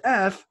back to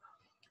F,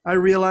 I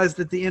realize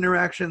that the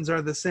interactions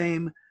are the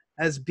same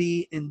as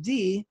B and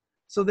D,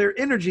 so their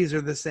energies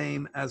are the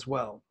same as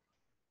well.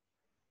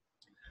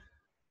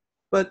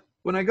 But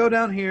when I go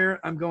down here,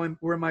 I'm going,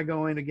 where am I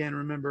going again?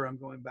 Remember, I'm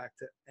going back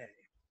to A.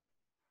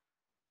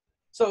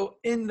 So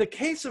in the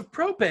case of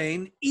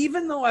propane,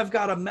 even though I've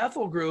got a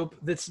methyl group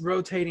that's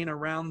rotating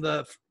around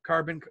the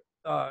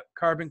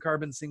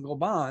carbon-carbon single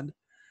bond,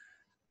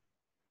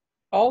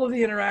 all of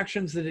the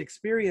interactions that it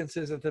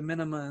experiences at the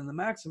minima and the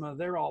maxima,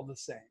 they're all the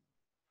same.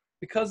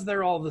 Because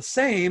they're all the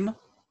same,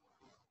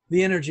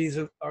 the energies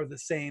are the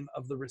same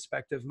of the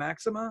respective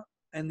maxima,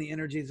 and the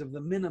energies of the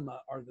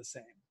minima are the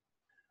same.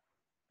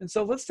 And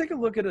so let's take a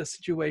look at a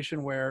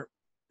situation where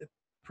it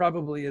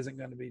probably isn't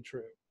going to be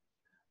true.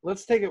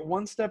 Let's take it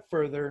one step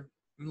further,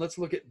 and let's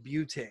look at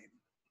butane.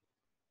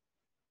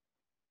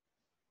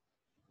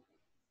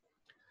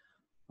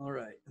 All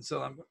right, and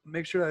so I'm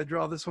make sure I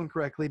draw this one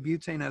correctly.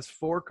 Butane has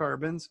 4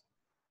 carbons.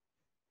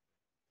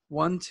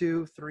 1,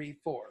 2, 3,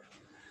 4.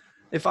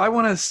 If I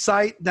want to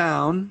cite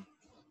down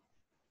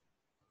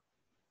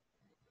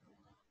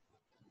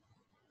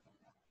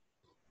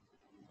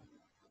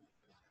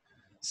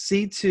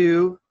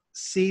C2,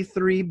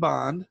 C3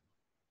 bond,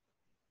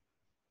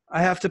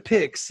 I have to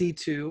pick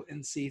C2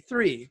 and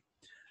C3.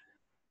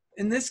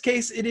 In this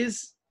case, it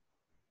is,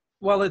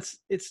 well, it's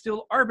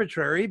still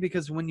arbitrary,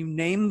 because when you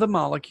name the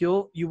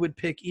molecule, you would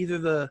pick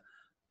either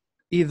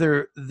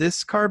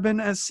this carbon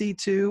as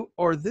C2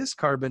 or this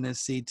carbon as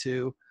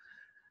C2.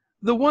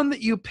 The one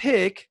that you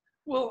pick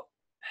will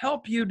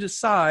help you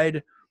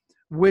decide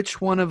which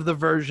one of the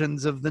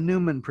versions of the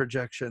Newman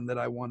projection that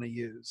I want to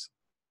use.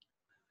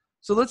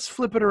 So let's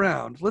flip it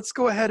around. Let's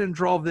go ahead and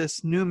draw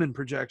this Newman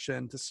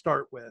projection to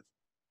start with.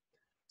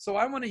 So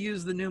I want to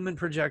use the Newman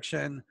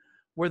projection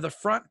where the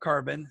front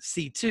carbon,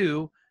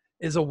 C2,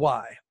 is a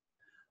Y.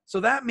 So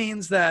that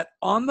means that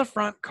on the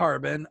front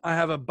carbon, I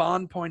have a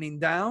bond pointing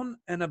down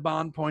and a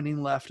bond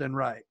pointing left and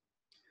right.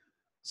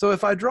 So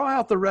if I draw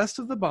out the rest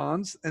of the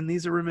bonds, and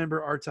these are,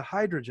 remember, are to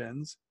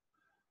hydrogens,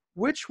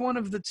 which one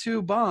of the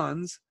 2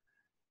 bonds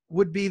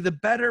would be the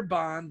better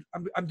bond?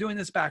 I'm doing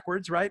this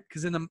backwards, right?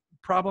 Because in the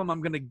problem,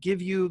 I'm going to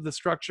give you the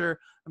structure.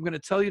 I'm going to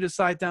tell you to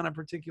cite down a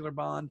particular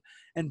bond.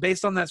 And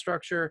based on that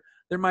structure,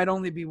 there might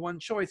only be one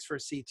choice for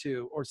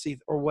C2 or C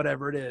or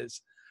whatever it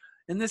is.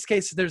 In this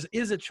case, there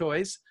is a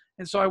choice.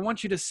 And so I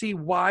want you to see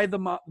why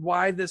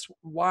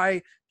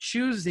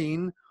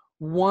choosing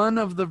one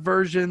of the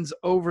versions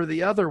over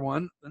the other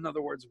one, in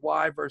other words,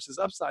 Y versus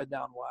upside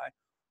down Y,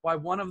 why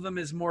one of them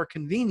is more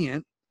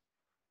convenient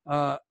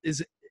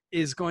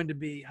is going to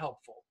be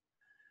helpful.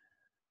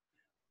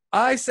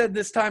 I said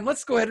this time,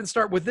 let's go ahead and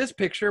start with this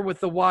picture with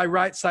the Y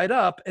right side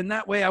up. And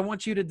that way I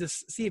want you to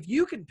see if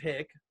you can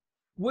pick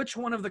which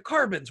one of the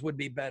carbons would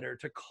be better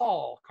to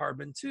call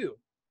carbon 2.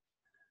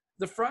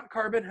 The front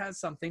carbon has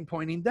something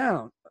pointing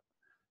down.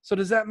 So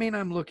does that mean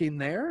I'm looking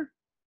there?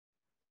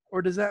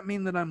 Or does that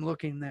mean that I'm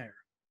looking there?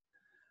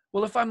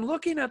 Well, if I'm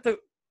looking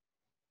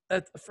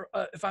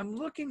if I'm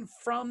looking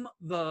from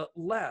the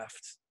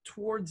left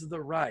towards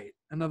the right,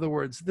 in other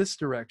words, this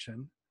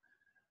direction,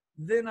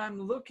 then I'm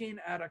looking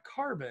at a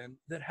carbon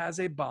that has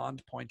a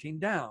bond pointing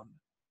down.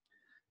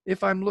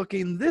 If I'm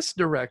looking this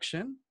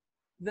direction,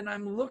 then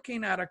I'm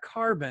looking at a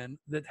carbon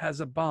that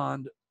has a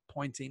bond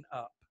pointing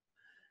up.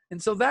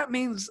 And so that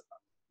means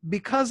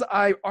because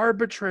I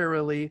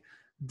arbitrarily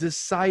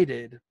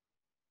decided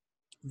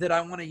that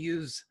I want to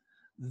use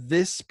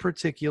this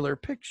particular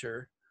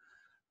picture,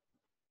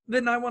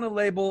 then I want to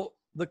label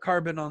the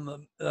carbon on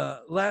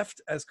the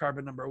left as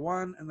carbon number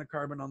 1 and the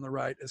carbon on the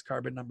right as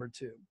carbon number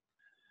 2.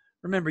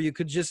 Remember, you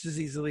could just as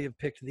easily have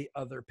picked the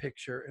other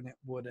picture and it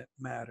wouldn't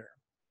matter.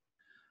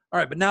 All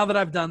right, but now that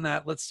I've done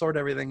that, let's sort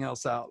everything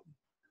else out.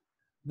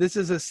 This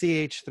is a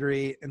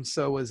CH3 and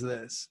so is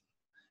this.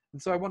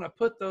 And so I want to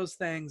put those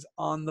things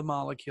on the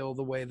molecule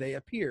the way they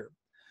appear.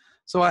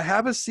 So I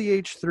have a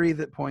CH3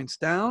 that points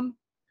down.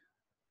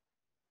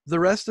 The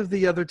rest of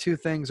the other two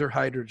things are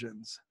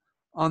hydrogens.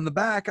 On the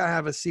back, I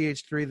have a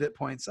CH3 that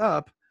points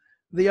up.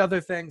 The other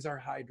things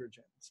are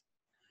hydrogens.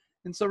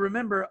 And so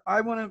remember,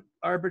 I want to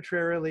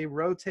arbitrarily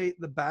rotate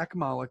the back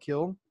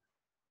molecule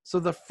so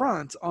the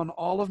front on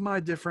all of my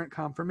different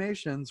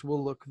conformations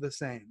will look the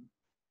same.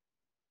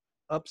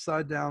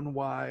 Upside down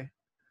Y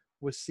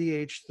with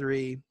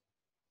CH3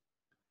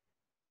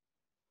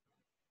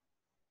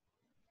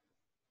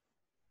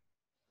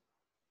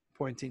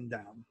 pointing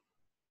down.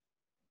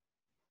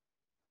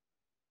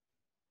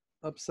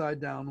 Upside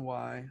down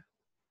Y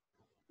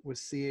with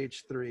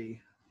CH3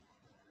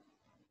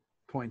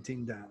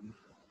 pointing down.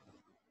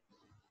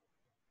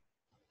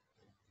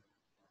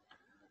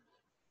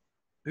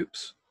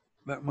 Oops,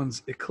 that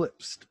one's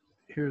eclipsed.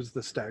 Here's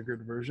the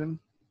staggered version.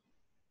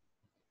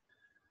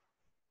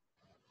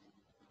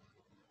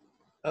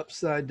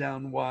 Upside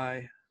down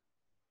Y,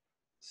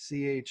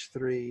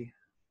 CH3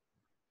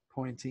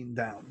 pointing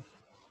down.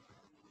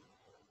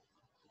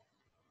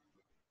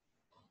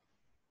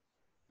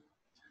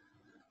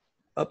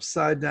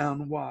 Upside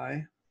down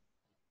Y,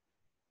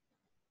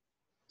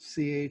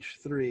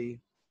 CH3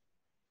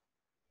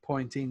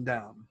 pointing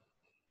down.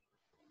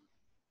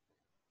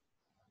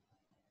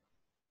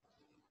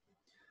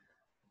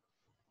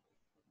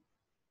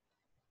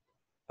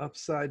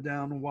 Upside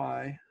down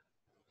Y,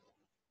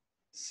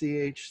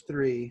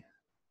 CH3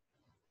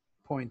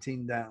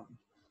 pointing down.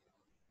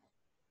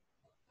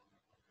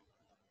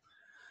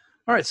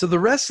 All right, so the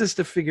rest is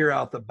to figure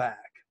out the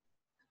back.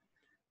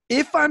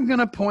 If I'm going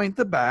to point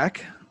the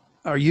back,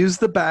 or use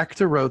the back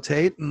to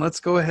rotate, and let's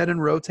go ahead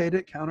and rotate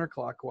it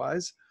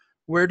counterclockwise,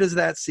 where does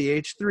that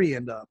CH3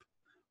 end up?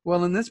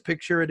 Well, in this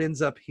picture, it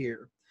ends up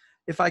here.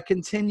 If I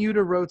continue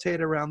to rotate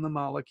around the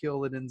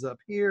molecule, it ends up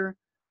here.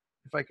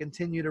 If I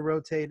continue to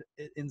rotate,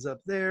 it ends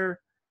up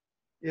there.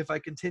 If I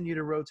continue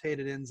to rotate,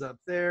 it ends up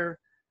there.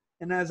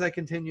 And as I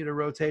continue to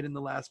rotate in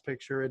the last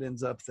picture, it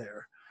ends up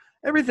there.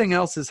 Everything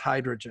else is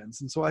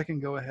hydrogens, and so I can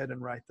go ahead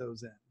and write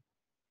those in.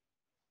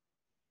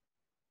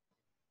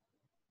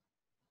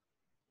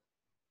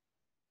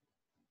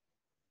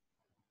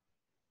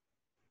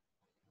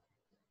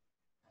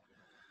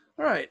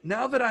 All right,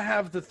 now that I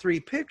have the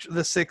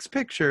 6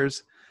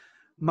 pictures,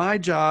 my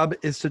job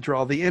is to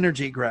draw the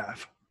energy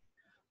graph.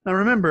 Now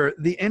remember,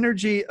 the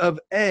energy of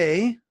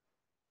A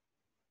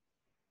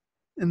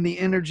and the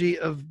energy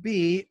of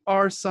B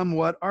are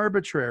somewhat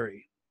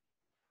arbitrary.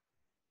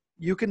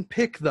 You can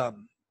pick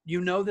them.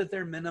 You know that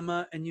they're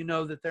minima and you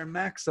know that they're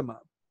maxima.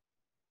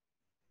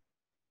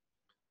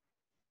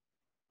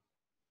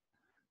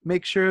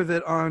 Make sure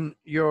that on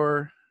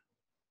your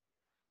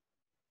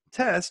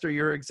test or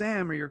your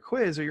exam or your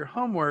quiz or your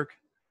homework,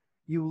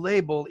 you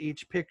label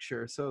each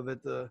picture so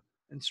that the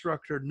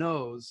instructor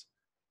knows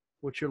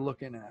what you're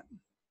looking at.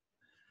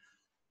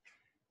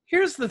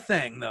 Here's the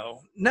thing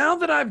though, now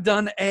that I've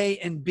done A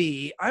and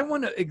B, I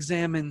want to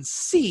examine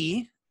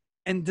C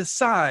and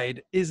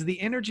decide, is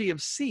the energy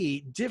of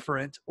C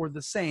different or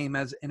the same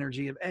as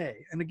energy of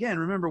A? And again,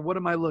 remember, what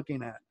am I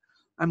looking at?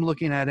 I'm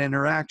looking at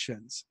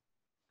interactions.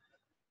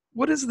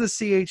 What is the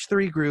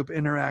CH3 group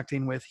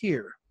interacting with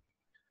here?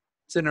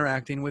 It's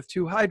interacting with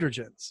 2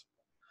 hydrogens.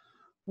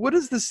 What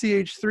is the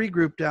CH3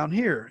 group down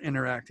here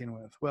interacting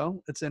with?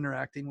 Well, it's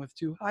interacting with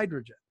 2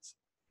 hydrogens.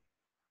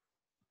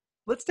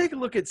 Let's take a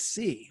look at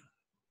C.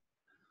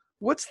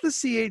 What's the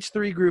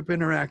CH3 group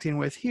interacting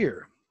with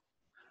here?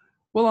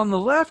 Well, on the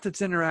left,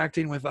 it's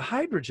interacting with a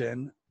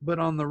hydrogen, but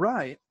on the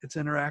right, it's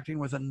interacting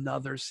with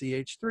another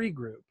CH3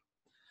 group.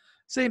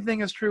 Same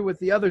thing is true with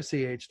the other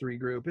CH3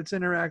 group. It's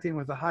interacting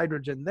with a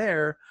hydrogen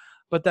there,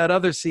 but that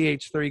other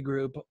CH3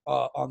 group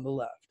on the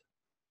left.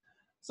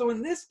 So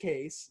in this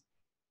case,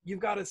 you've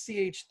got a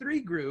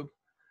CH3 group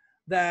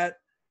that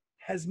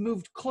has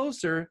moved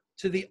closer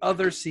to the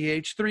other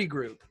CH3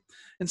 group.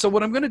 And so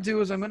what I'm going to do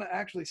is I'm going to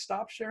actually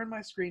stop sharing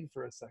my screen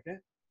for a second,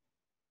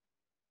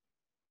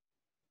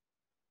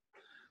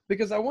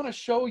 because I want to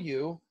show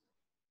you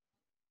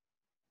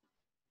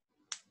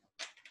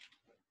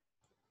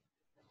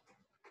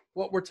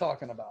what we're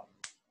talking about.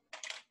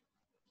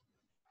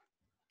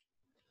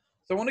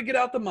 So I want to get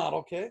out the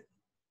model kit,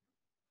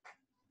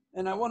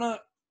 and I want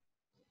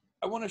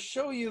to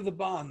show you the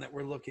bond that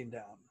we're looking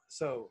down.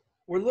 So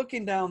we're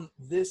looking down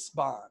this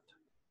bond.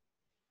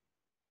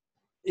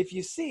 if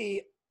you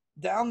see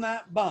down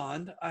that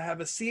bond, I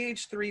have a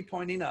CH3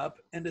 pointing up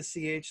and a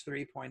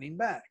CH3 pointing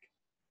back.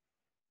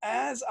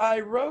 As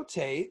I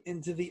rotate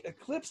into the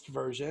eclipsed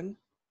version,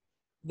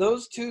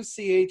 those two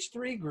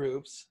CH3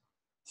 groups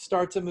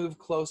start to move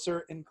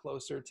closer and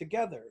closer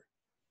together.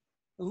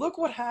 Look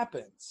what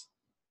happens.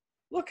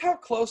 Look how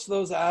close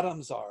those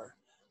atoms are.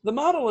 The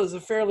model is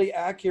a fairly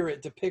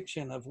accurate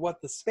depiction of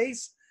what the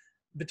space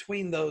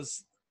between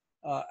those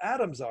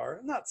atoms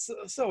are. Not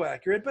so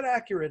accurate, but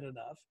accurate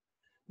enough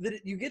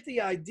that you get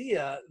the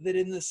idea that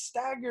in the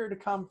staggered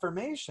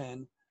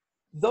conformation,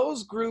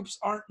 those groups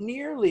aren't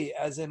nearly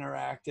as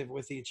interactive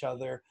with each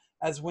other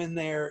as when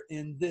they're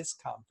in this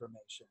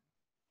conformation.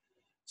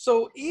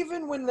 So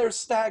even when they're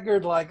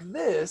staggered like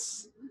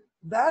this,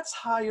 that's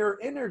higher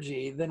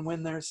energy than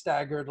when they're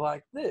staggered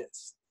like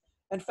this.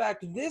 In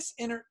fact, this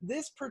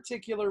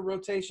particular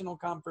rotational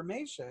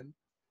conformation,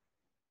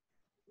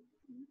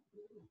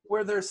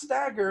 where they're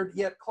staggered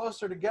yet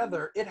closer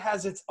together, it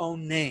has its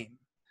own name.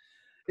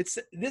 It's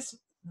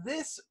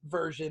this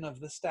version of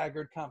the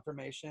staggered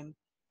conformation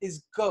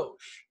is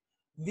gauche.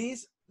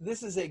 This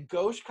is a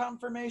gauche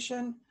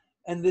conformation,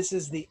 and this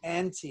is the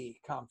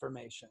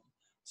anti-conformation.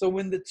 So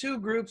when the two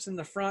groups in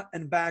the front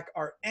and back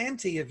are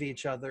anti of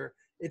each other,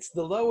 it's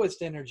the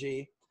lowest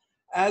energy.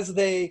 As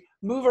they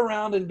move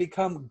around and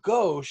become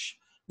gauche,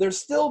 there's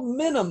still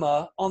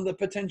minima on the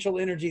potential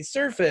energy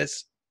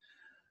surface,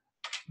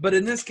 but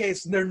in this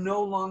case, they're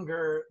no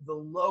longer the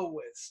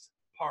lowest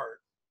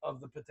part of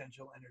the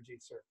potential energy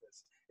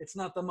surface. It's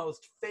not the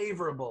most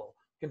favorable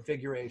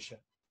configuration.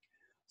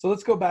 So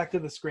let's go back to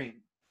the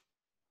screen.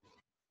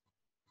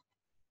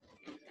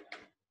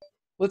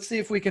 Let's see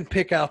if we can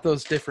pick out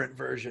those different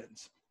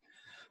versions.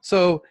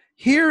 So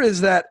here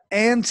is that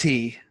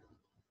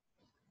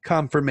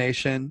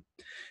anti-conformation,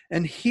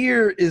 and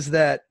here is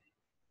that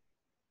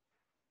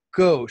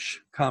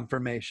gauche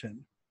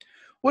conformation.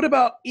 What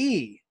about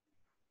E?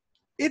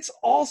 It's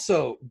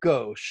also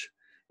gauche.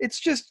 It's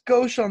just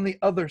gauche on the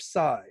other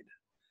side.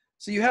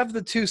 So you have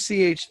the two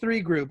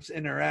CH3 groups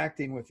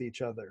interacting with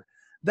each other.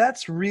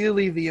 That's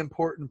really the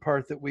important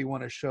part that we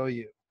want to show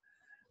you.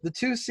 The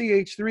two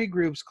CH3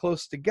 groups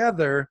close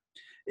together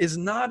is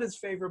not as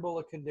favorable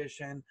a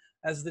condition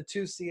as the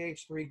two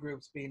CH3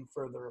 groups being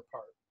further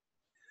apart.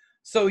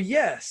 So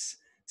yes,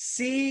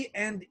 C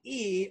and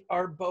E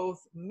are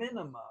both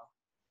minima,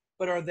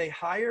 but are they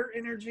higher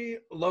energy,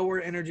 lower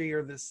energy,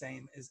 or the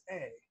same as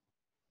A?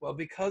 Well,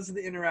 because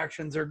the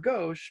interactions are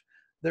gauche,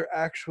 they're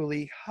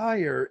actually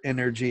higher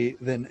energy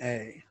than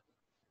A.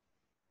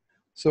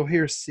 So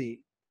here's C.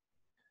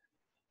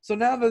 So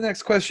now the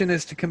next question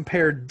is to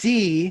compare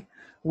D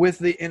with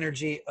the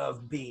energy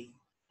of B.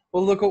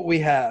 Well, look what we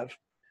have.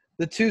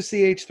 The two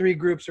CH3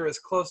 groups are as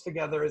close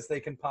together as they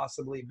can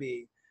possibly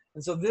be.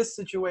 And so this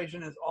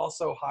situation is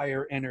also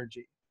higher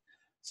energy.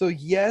 So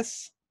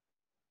yes,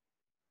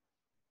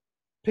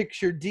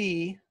 picture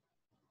D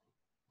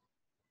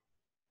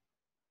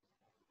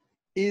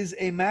is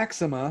a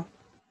maxima,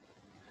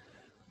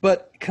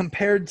 but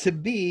compared to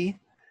B,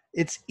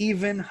 it's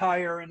even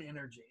higher in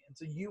energy. And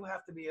so you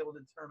have to be able to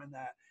determine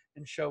that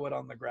and show it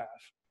on the graph.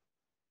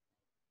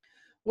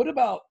 What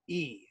about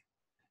E?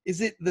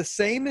 Is it the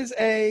same as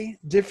A,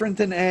 different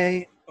than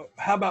A?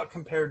 How about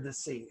compared to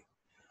C?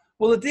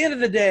 Well, at the end of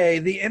the day,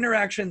 the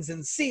interactions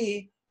in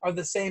C are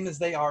the same as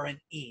they are in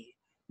E.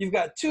 You've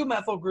got two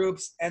methyl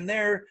groups, and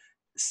they're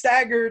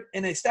staggered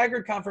in a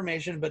staggered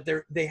conformation, but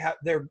they're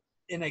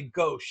in a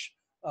gauche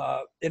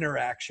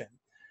interaction.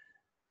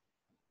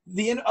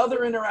 The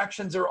other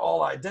interactions are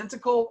all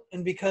identical,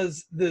 and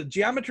because the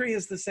geometry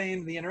is the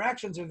same, the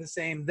interactions are the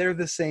same, they're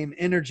the same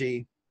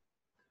energy.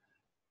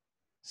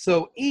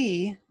 So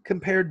E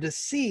compared to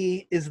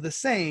C is the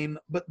same,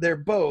 but they're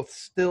both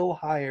still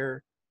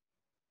higher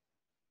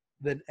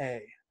than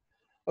A.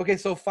 Okay,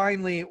 so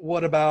finally,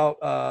 what about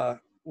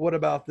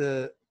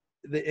the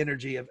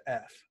energy of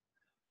F?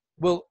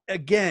 Well,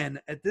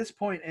 again, at this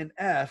point in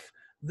F,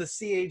 the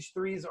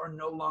CH3s are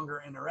no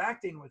longer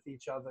interacting with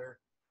each other.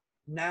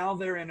 Now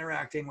they're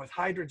interacting with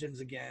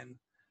hydrogens again.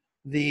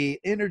 The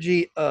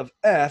energy of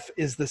F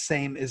is the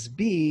same as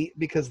B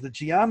because the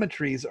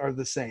geometries are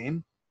the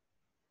same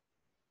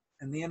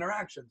and the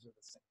interactions are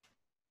the same.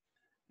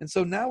 And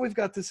so now we've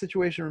got the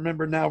situation.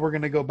 Remember, now we're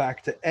going to go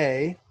back to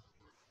A.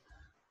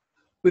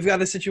 We've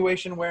got a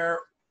situation where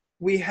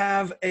we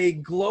have a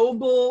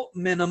global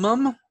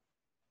minimum.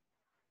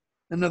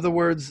 In other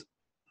words,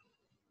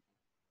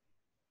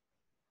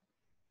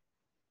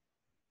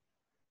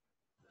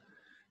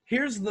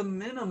 here's the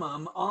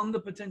minimum on the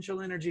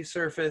potential energy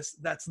surface.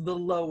 That's the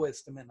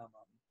lowest minimum.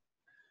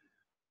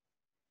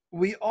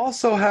 We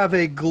also have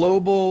a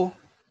global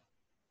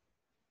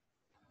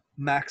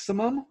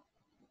maximum.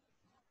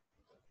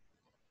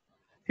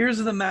 Here's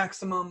the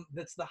maximum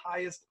that's the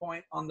highest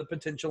point on the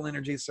potential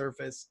energy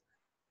surface.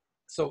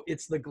 So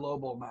it's the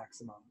global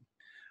maximum.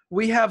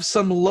 We have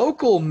some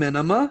local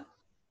minima.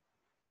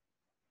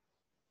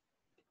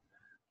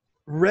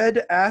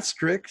 Red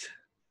asterisk,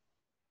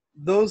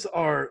 those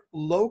are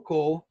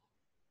local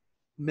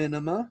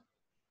minima.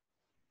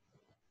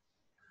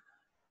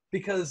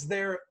 because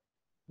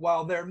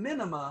while they're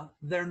minima,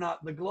 they're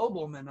not the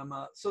global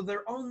minima. So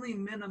they're only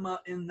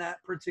minima in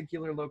that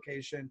particular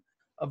location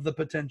of the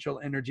potential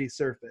energy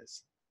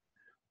surface.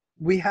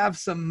 We have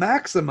some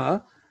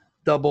maxima,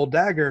 double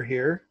dagger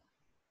here,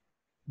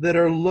 that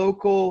are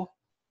local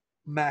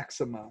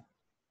maxima.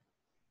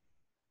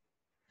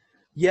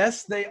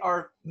 Yes, they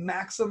are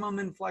maximum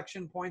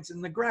inflection points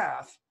in the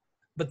graph,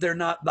 but they're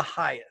not the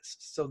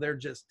highest. So they're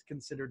just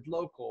considered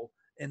local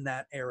in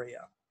that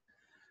area.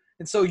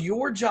 And so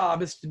your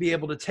job is to be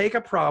able to take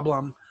a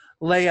problem,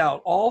 lay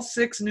out all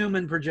 6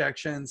 Newman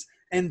projections,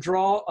 and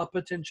draw a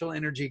potential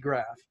energy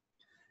graph.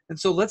 And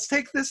so let's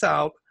take this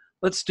out.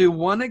 Let's do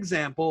one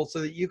example so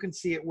that you can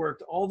see it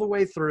worked all the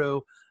way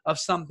through of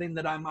something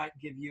that I might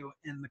give you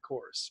in the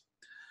course.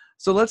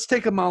 So let's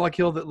take a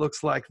molecule that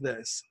looks like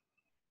this.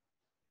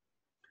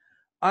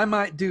 I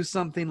might do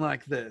something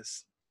like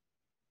this.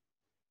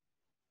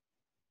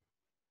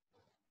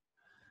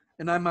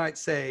 And I might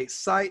say,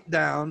 sight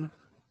down,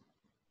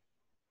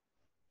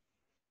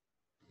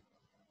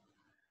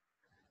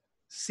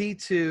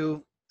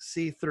 C2,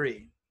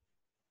 C3.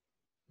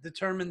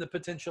 Determine the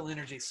potential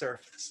energy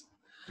surface.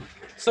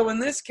 So in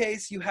this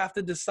case, you have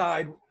to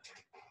decide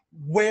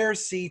where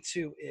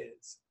C2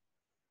 is.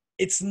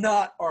 It's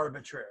not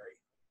arbitrary.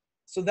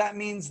 So that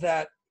means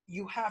that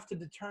you have to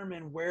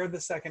determine where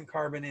the second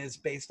carbon is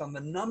based on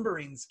the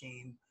numbering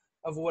scheme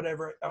of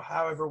whatever, or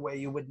however way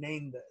you would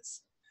name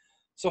this.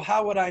 So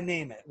how would I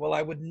name it? Well,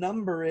 I would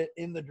number it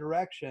in the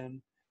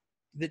direction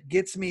that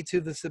gets me to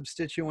the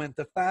substituent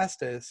the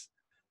fastest.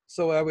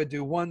 So I would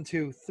do 1,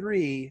 2,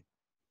 3,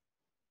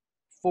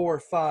 4,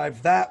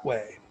 5 that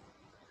way.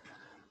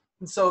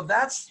 And so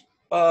that's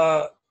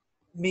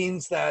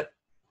means that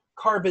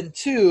carbon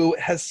 2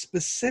 has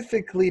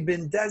specifically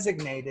been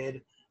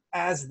designated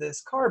as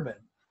this carbon.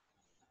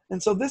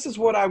 And so this is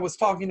what I was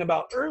talking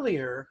about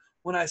earlier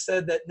when I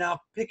said that now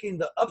picking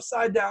the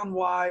upside down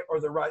Y or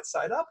the right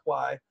side up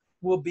Y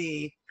will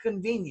be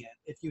convenient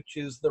if you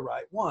choose the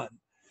right one.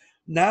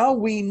 Now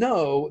we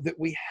know that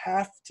we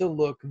have to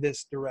look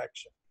this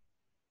direction.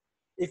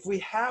 If we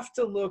have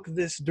to look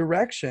this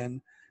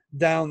direction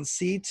down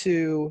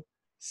C2,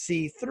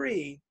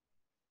 C3,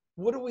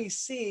 what do we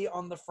see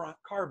on the front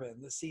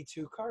carbon, the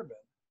C2 carbon?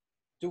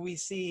 Do we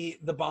see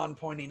the bond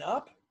pointing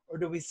up or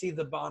do we see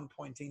the bond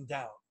pointing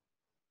down?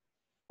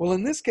 Well,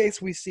 in this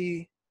case, we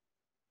see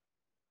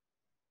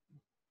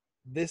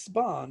this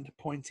bond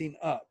pointing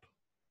up.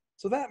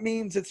 So that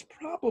means it's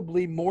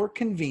probably more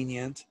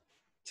convenient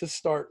to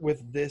start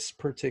with this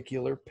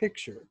particular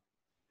picture.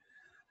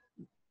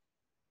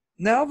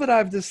 Now that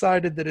I've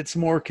decided that it's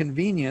more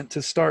convenient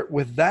to start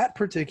with that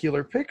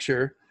particular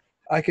picture,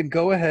 I can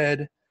go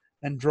ahead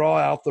and draw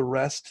out the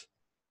rest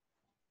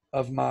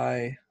of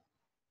my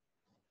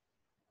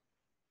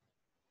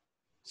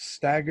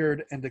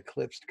staggered and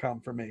eclipsed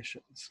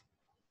conformations.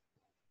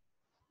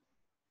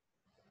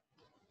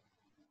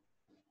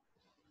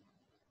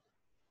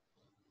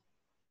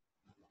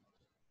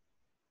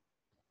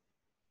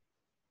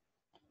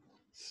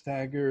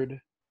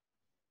 Staggered,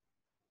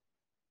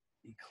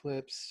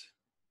 eclipse,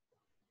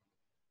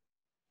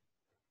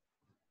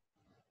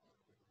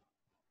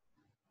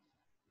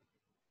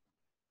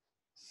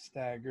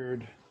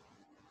 staggered,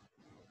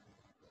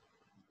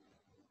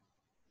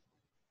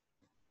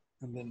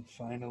 and then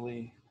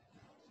finally,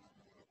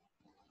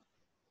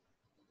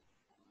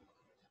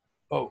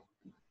 oh,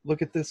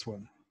 look at this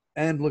one,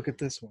 and look at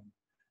this one.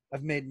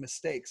 I've made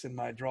mistakes in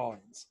my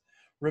drawings.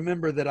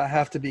 Remember that I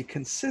have to be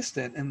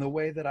consistent in the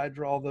way that I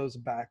draw those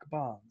back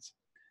bonds.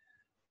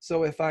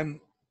 So if I'm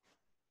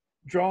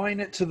drawing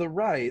it to the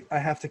right, I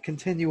have to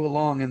continue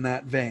along in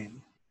that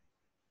vein.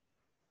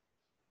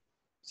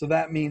 So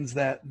that means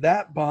that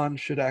that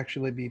bond should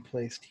actually be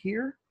placed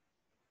here.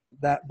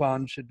 That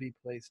bond should be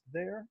placed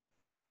there,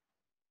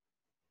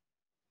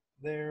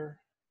 there,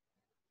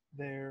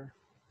 there,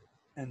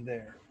 and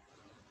there.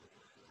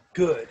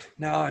 Good.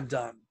 Now I'm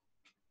done.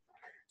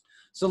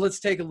 So let's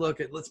take a look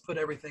at, let's put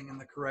everything in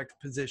the correct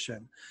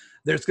position.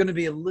 There's going to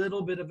be a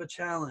little bit of a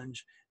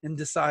challenge in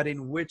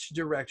deciding which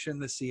direction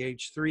the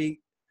CH3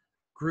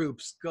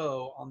 groups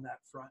go on that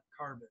front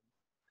carbon.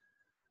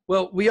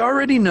 Well, we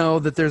already know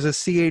that there's a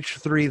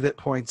CH3 that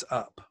points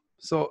up.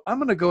 So I'm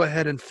going to go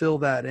ahead and fill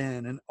that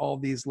in all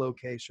these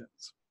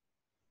locations.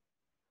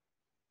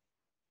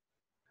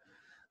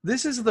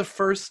 This is the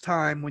first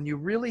time when you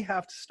really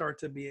have to start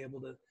to be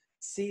able to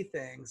see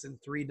things in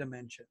 3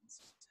 dimensions.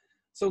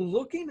 So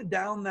looking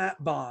down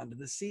that bond,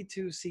 the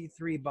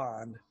C2-C3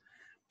 bond,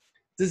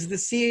 does the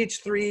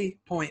CH3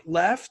 point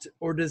left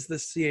or does the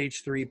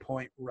CH3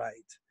 point right?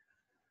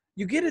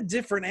 You get a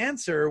different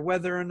answer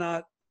whether or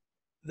not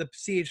the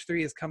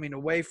CH3 is coming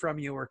away from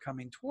you or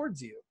coming towards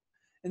you.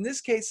 In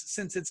this case,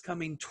 since it's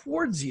coming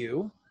towards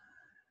you,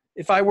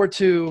 if I were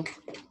to,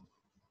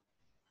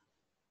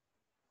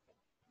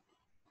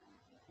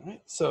 all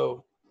right,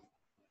 so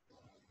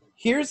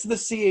here's the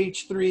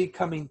CH3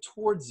 coming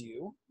towards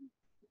you.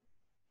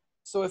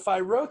 So if I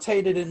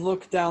rotate it and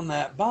look down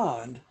that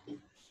bond,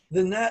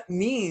 then that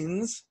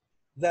means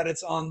that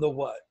it's on the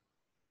what?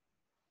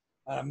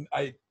 I'm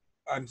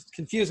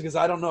confused because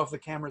I don't know if the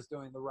camera's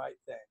doing the right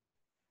thing.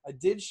 I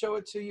did show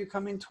it to you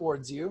coming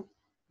towards you.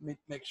 Let me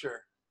make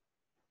sure.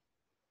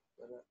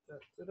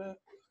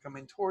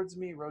 Coming towards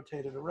me,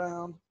 rotate it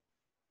around.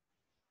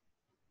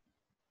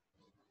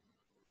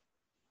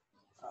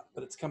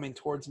 But it's coming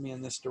towards me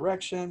in this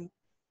direction.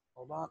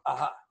 Hold on.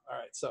 Aha. All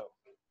right. So,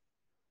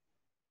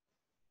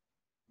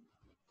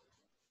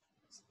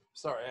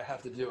 sorry, I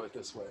have to do it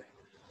this way.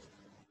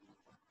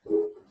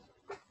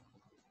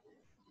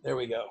 There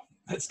we go.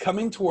 It's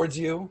coming towards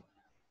you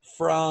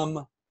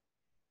from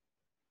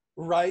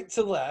right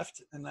to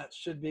left, and that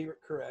should be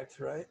correct,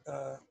 right?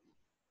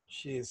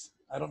 Geez,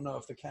 I don't know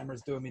if the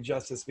camera's doing me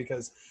justice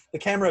because the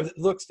camera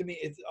looks to me,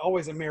 it's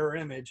always a mirror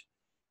image.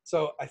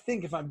 So I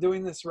think if I'm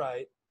doing this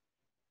right,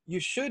 you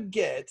should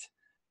get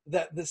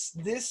that this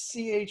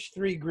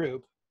CH3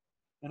 group,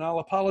 and I'll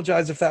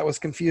apologize if that was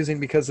confusing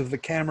because of the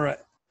camera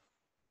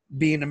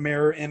being a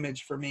mirror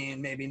image for me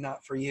and maybe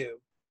not for you.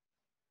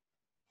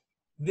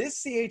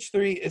 This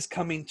CH3 is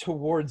coming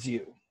towards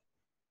you.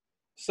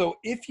 So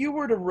if you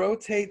were to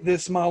rotate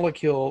this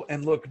molecule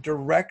and look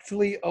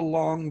directly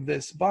along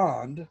this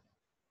bond,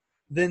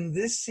 then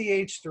this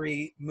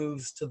CH3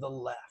 moves to the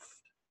left.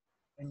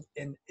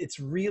 And it's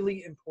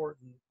really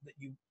important that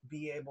you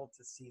be able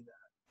to see that.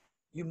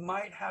 You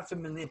might have to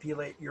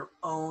manipulate your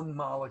own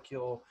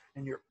molecule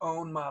and your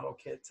own model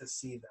kit to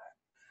see that.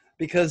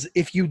 Because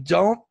if you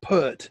don't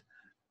put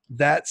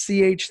that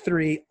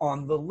CH3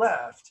 on the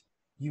left,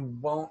 you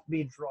won't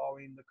be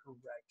drawing the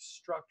correct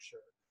structure.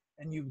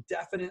 And you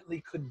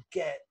definitely could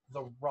get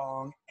the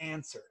wrong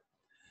answer.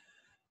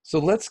 So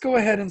let's go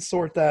ahead and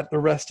sort the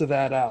rest of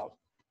that out.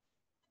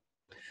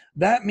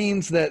 That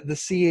means that the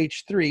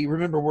CH3,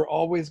 remember, we're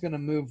always going to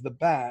move the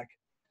back.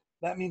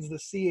 That means the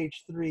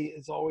CH3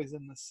 is always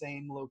in the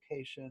same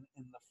location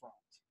in the front.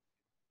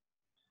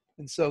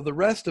 And so the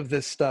rest of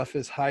this stuff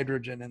is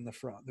hydrogen in the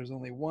front. There's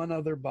only one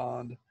other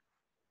bond.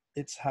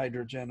 It's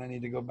hydrogen. I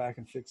need to go back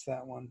and fix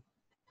that one.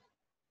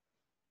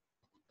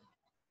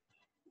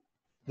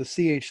 The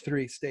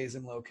CH3 stays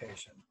in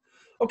location.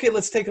 Okay,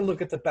 let's take a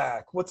look at the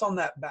back. What's on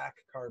that back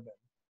carbon?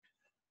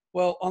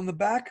 Well, on the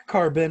back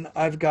carbon,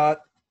 I've got,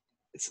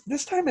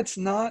 this time it's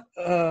not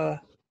a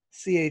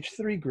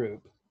CH3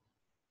 group.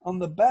 On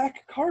the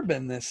back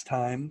carbon this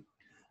time,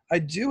 I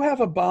do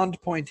have a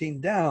bond pointing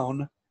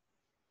down,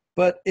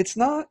 but it's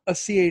not a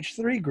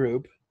CH3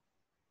 group.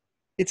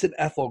 It's an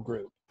ethyl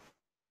group.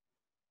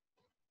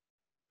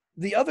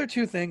 The other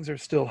two things are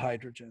still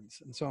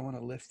hydrogens, and so I want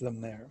to lift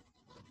them there.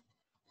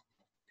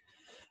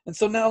 And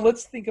so now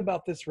let's think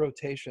about this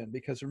rotation,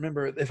 because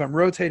remember, if I'm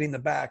rotating the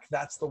back,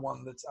 that's the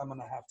one that I'm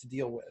going to have to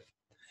deal with.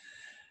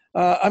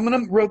 I'm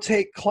going to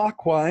rotate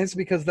clockwise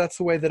because that's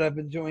the way that I've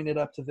been doing it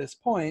up to this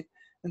point.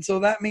 And so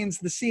that means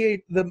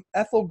the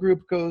ethyl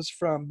group goes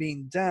from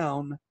being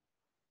down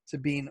to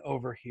being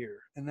over here.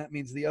 And that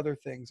means the other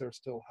things are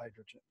still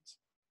hydrogens.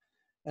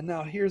 And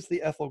now here's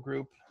the ethyl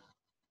group.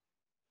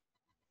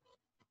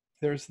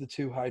 There's the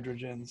two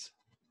hydrogens.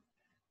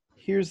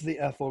 Here's the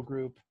ethyl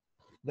group.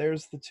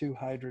 There's the two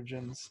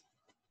hydrogens.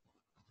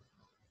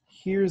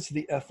 Here's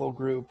the ethyl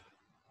group.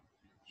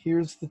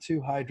 Here's the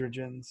two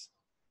hydrogens.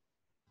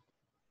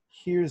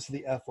 Here's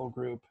the ethyl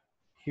group.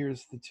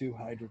 Here's the two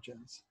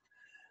hydrogens.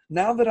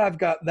 Now that I've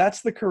got,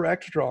 that's the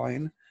correct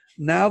drawing.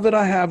 Now that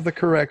I have the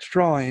correct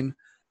drawing,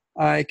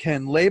 I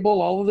can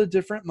label all of the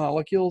different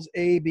molecules,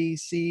 A, B,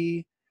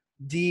 C,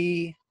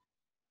 D,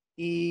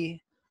 E,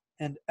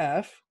 and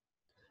F.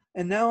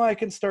 And now I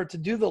can start to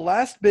do the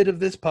last bit of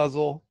this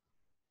puzzle,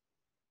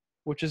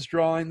 which is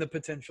drawing the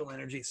potential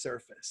energy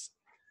surface.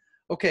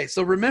 Okay,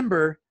 so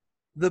remember,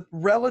 the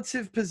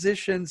relative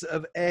positions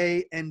of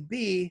A and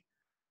B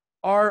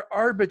are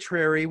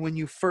arbitrary when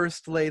you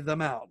first lay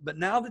them out. But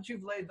now that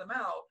you've laid them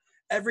out,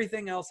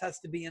 everything else has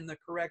to be in the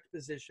correct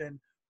position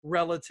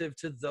relative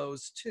to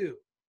those two.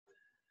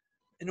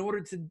 In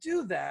order to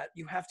do that,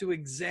 you have to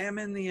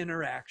examine the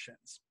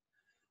interactions.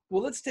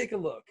 Well, let's take a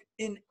look.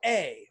 In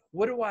A,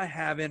 what do I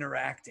have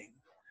interacting?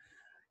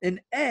 In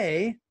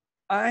A,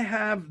 I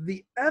have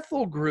the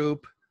ethyl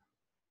group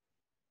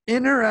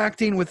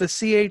interacting with a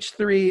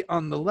CH3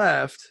 on the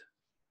left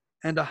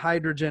and a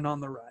hydrogen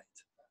on the right.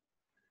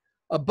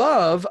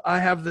 Above, I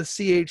have the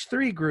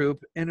CH3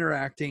 group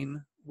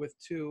interacting with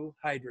two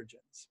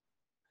hydrogens.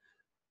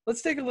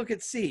 Let's take a look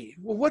at C.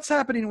 Well, what's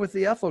happening with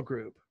the ethyl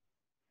group?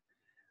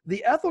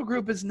 The ethyl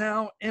group is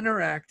now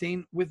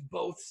interacting with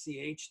both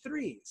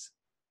CH3s.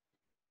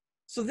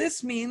 So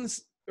this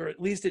means, or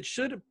at least it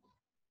should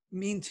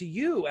mean to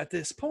you at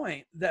this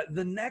point, that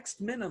the next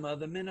minima,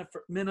 the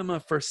minima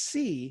for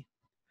C,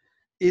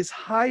 is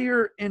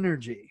higher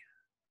energy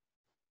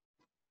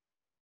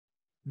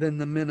than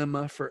the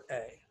minima for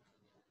A,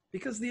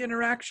 because the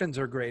interactions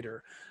are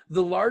greater.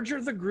 The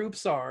larger the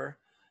groups are,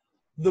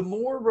 the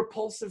more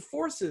repulsive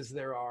forces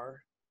there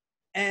are,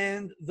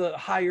 and the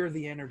higher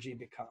the energy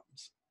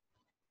becomes.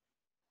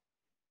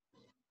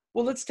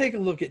 Well, let's take a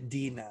look at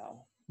D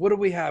now. What do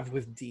we have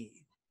with D?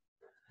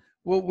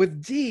 Well,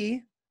 with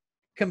D,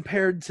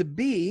 compared to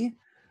B,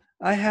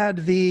 I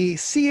had the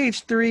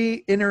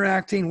CH3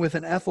 interacting with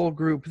an ethyl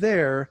group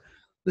there,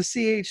 the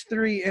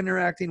CH3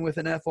 interacting with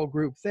an ethyl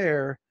group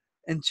there,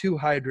 and 2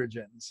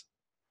 hydrogens.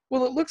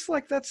 Well, it looks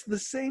like that's the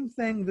same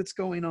thing that's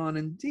going on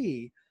in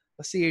D.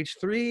 A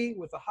CH3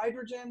 with a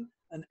hydrogen,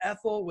 an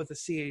ethyl with a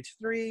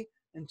CH3,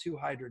 and 2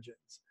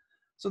 hydrogens.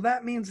 So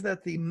that means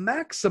that the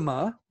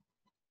maxima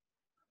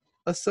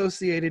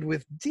associated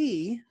with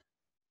D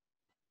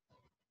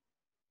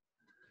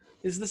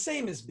is the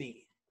same as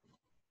B.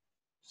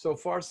 So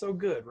far, so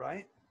good,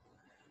 right?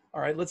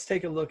 All right, let's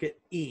take a look at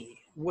E.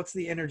 What's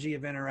the energy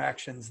of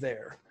interactions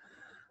there?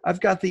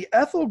 I've got the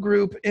ethyl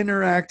group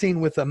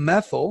interacting with a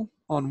methyl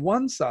on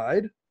one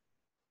side,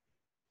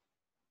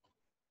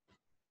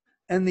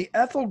 and the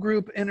ethyl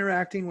group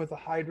interacting with a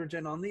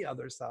hydrogen on the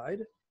other side.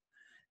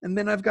 And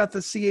then I've got the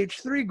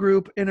CH3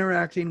 group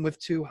interacting with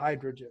 2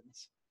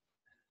 hydrogens.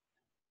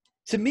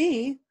 To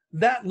me,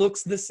 that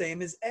looks the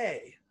same as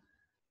A.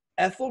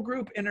 Ethyl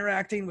group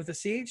interacting with a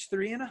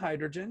CH3 and a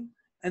hydrogen,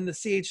 and the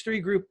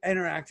CH3 group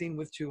interacting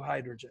with 2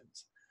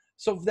 hydrogens.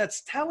 So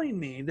that's telling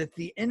me that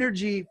the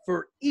energy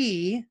for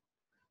E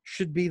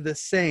should be the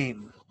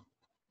same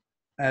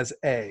as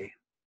A.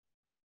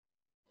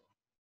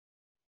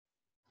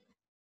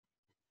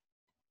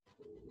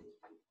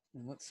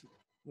 And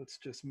let's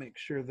just make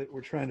sure that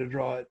we're trying to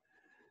draw it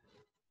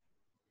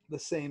the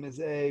same as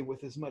A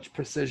with as much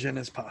precision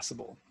as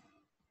possible.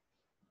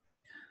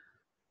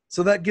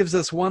 So that gives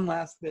us one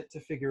last bit to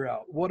figure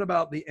out. What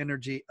about the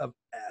energy of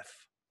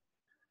F?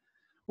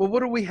 Well,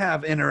 what do we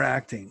have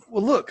interacting?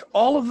 Well, look,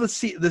 all of the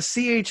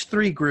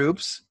CH3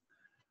 groups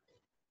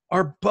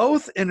are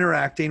both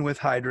interacting with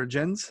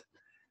hydrogens,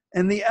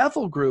 and the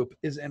ethyl group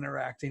is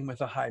interacting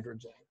with a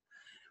hydrogen.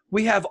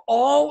 We have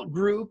all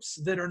groups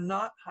that are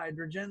not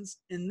hydrogens,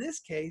 in this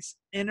case,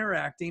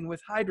 interacting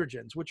with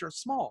hydrogens, which are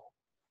small.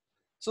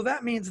 So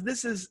that means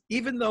this is,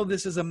 even though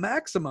this is a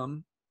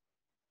maximum,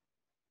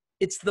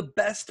 it's the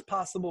best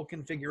possible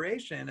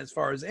configuration as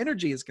far as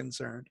energy is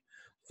concerned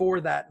for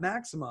that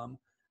maximum.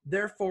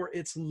 Therefore,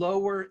 it's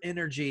lower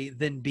energy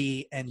than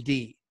B and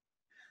D.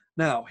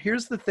 Now,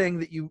 here's the thing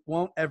that you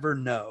won't ever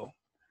know.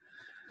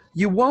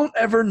 You won't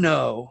ever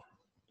know,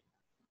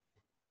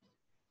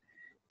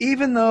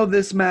 even though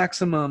this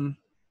maximum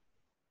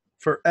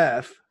for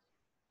F,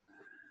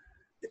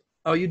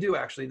 oh, you do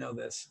actually know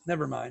this.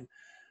 Never mind.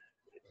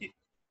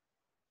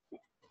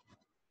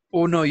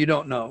 Oh, no, you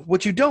don't know.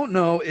 What you don't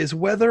know is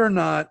whether or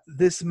not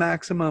this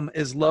maximum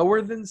is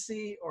lower than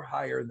C or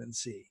higher than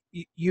C.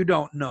 You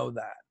don't know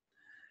that.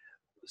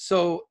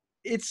 So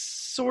it's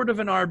sort of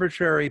an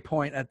arbitrary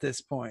point at this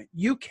point.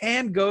 You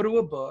can go to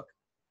a book.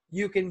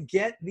 You can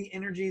get the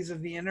energies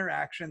of the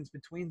interactions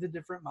between the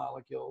different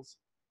molecules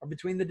or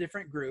between the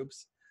different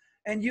groups,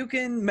 and you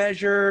can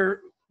measure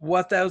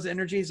what those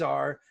energies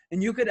are,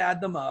 and you could add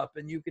them up,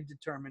 and you could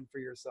determine for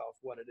yourself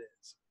what it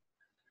is.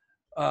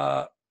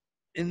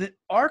 In the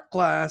art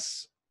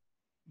class,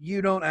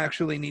 you don't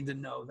actually need to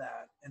know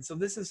that. And so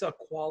this is a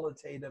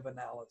qualitative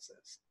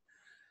analysis.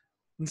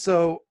 And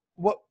so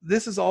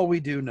this is all we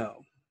do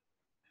know.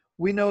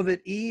 We know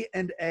that E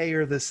and A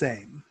are the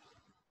same.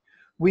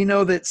 We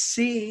know that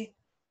C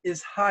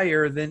is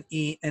higher than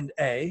E and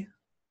A.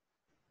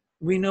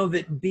 We know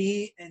that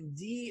B and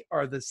D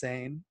are the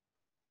same.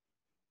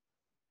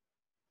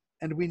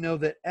 And we know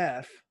that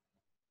F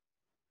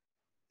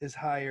is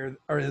higher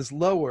or is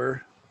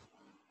lower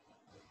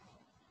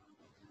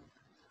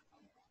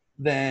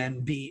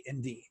than B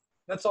and D.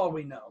 That's all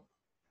we know.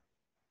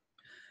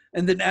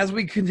 And then as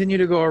we continue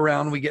to go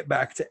around, we get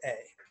back to A.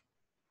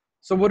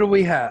 So what do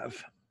we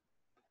have?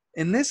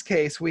 In this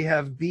case, we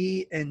have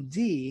B and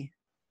D.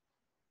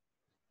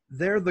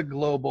 They're the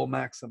global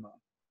maximum.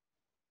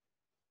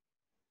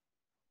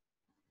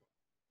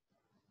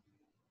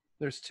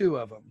 There's 2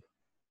 of them.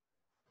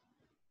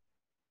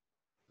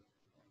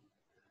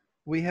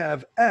 We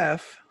have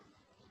F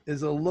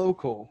is a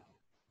local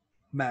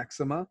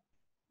maxima.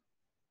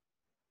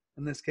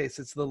 In this case,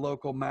 it's the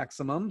local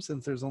maximum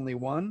since there's only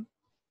one.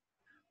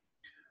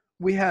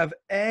 We have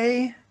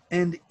A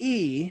and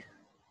E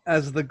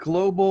as the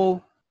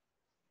global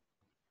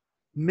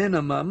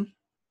minimum,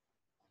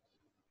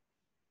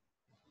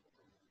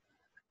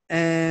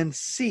 and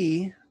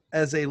C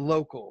as a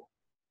local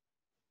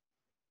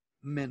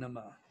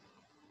minima,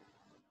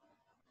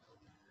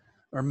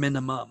 or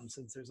minimum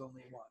since there's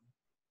only one.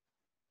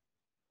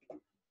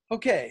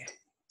 Okay,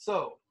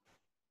 so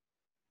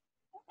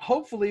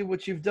hopefully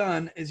what you've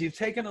done is you've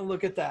taken a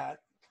look at that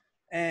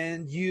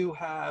and you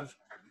have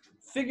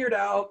figured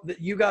out that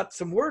you got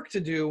some work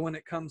to do when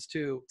it comes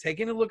to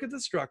taking a look at the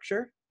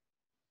structure,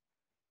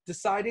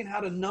 deciding how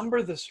to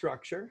number the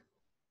structure,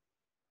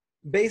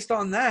 based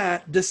on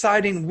that,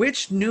 deciding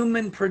which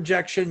Newman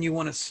projection you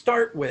want to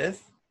start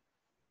with,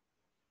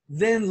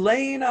 then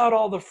laying out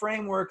all the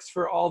frameworks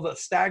for all the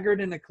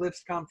staggered and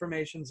eclipsed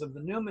conformations of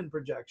the Newman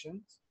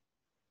projections,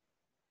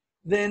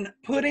 then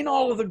putting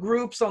all of the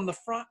groups on the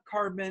front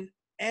carbon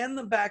and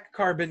the back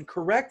carbon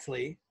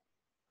correctly,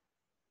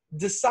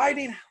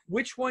 deciding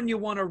which one you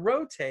want to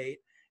rotate,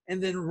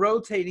 and then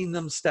rotating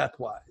them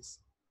stepwise.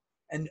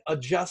 and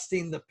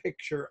adjusting the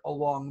picture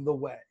along the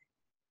way.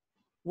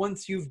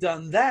 Once you've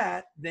done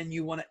that, then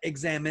you want to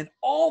examine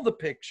all the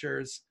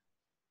pictures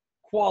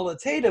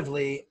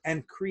qualitatively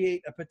and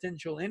create a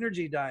potential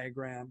energy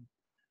diagram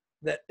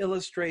that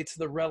illustrates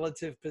the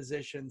relative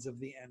positions of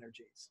the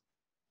energies.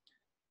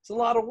 It's a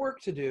lot of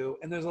work to do,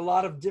 and there's a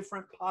lot of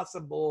different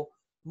possible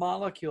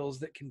molecules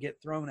that can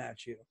get thrown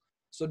at you.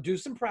 So do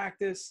some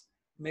practice,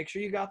 make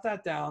sure you got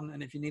that down,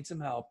 and if you need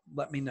some help,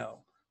 let me know.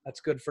 That's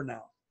good for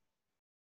now.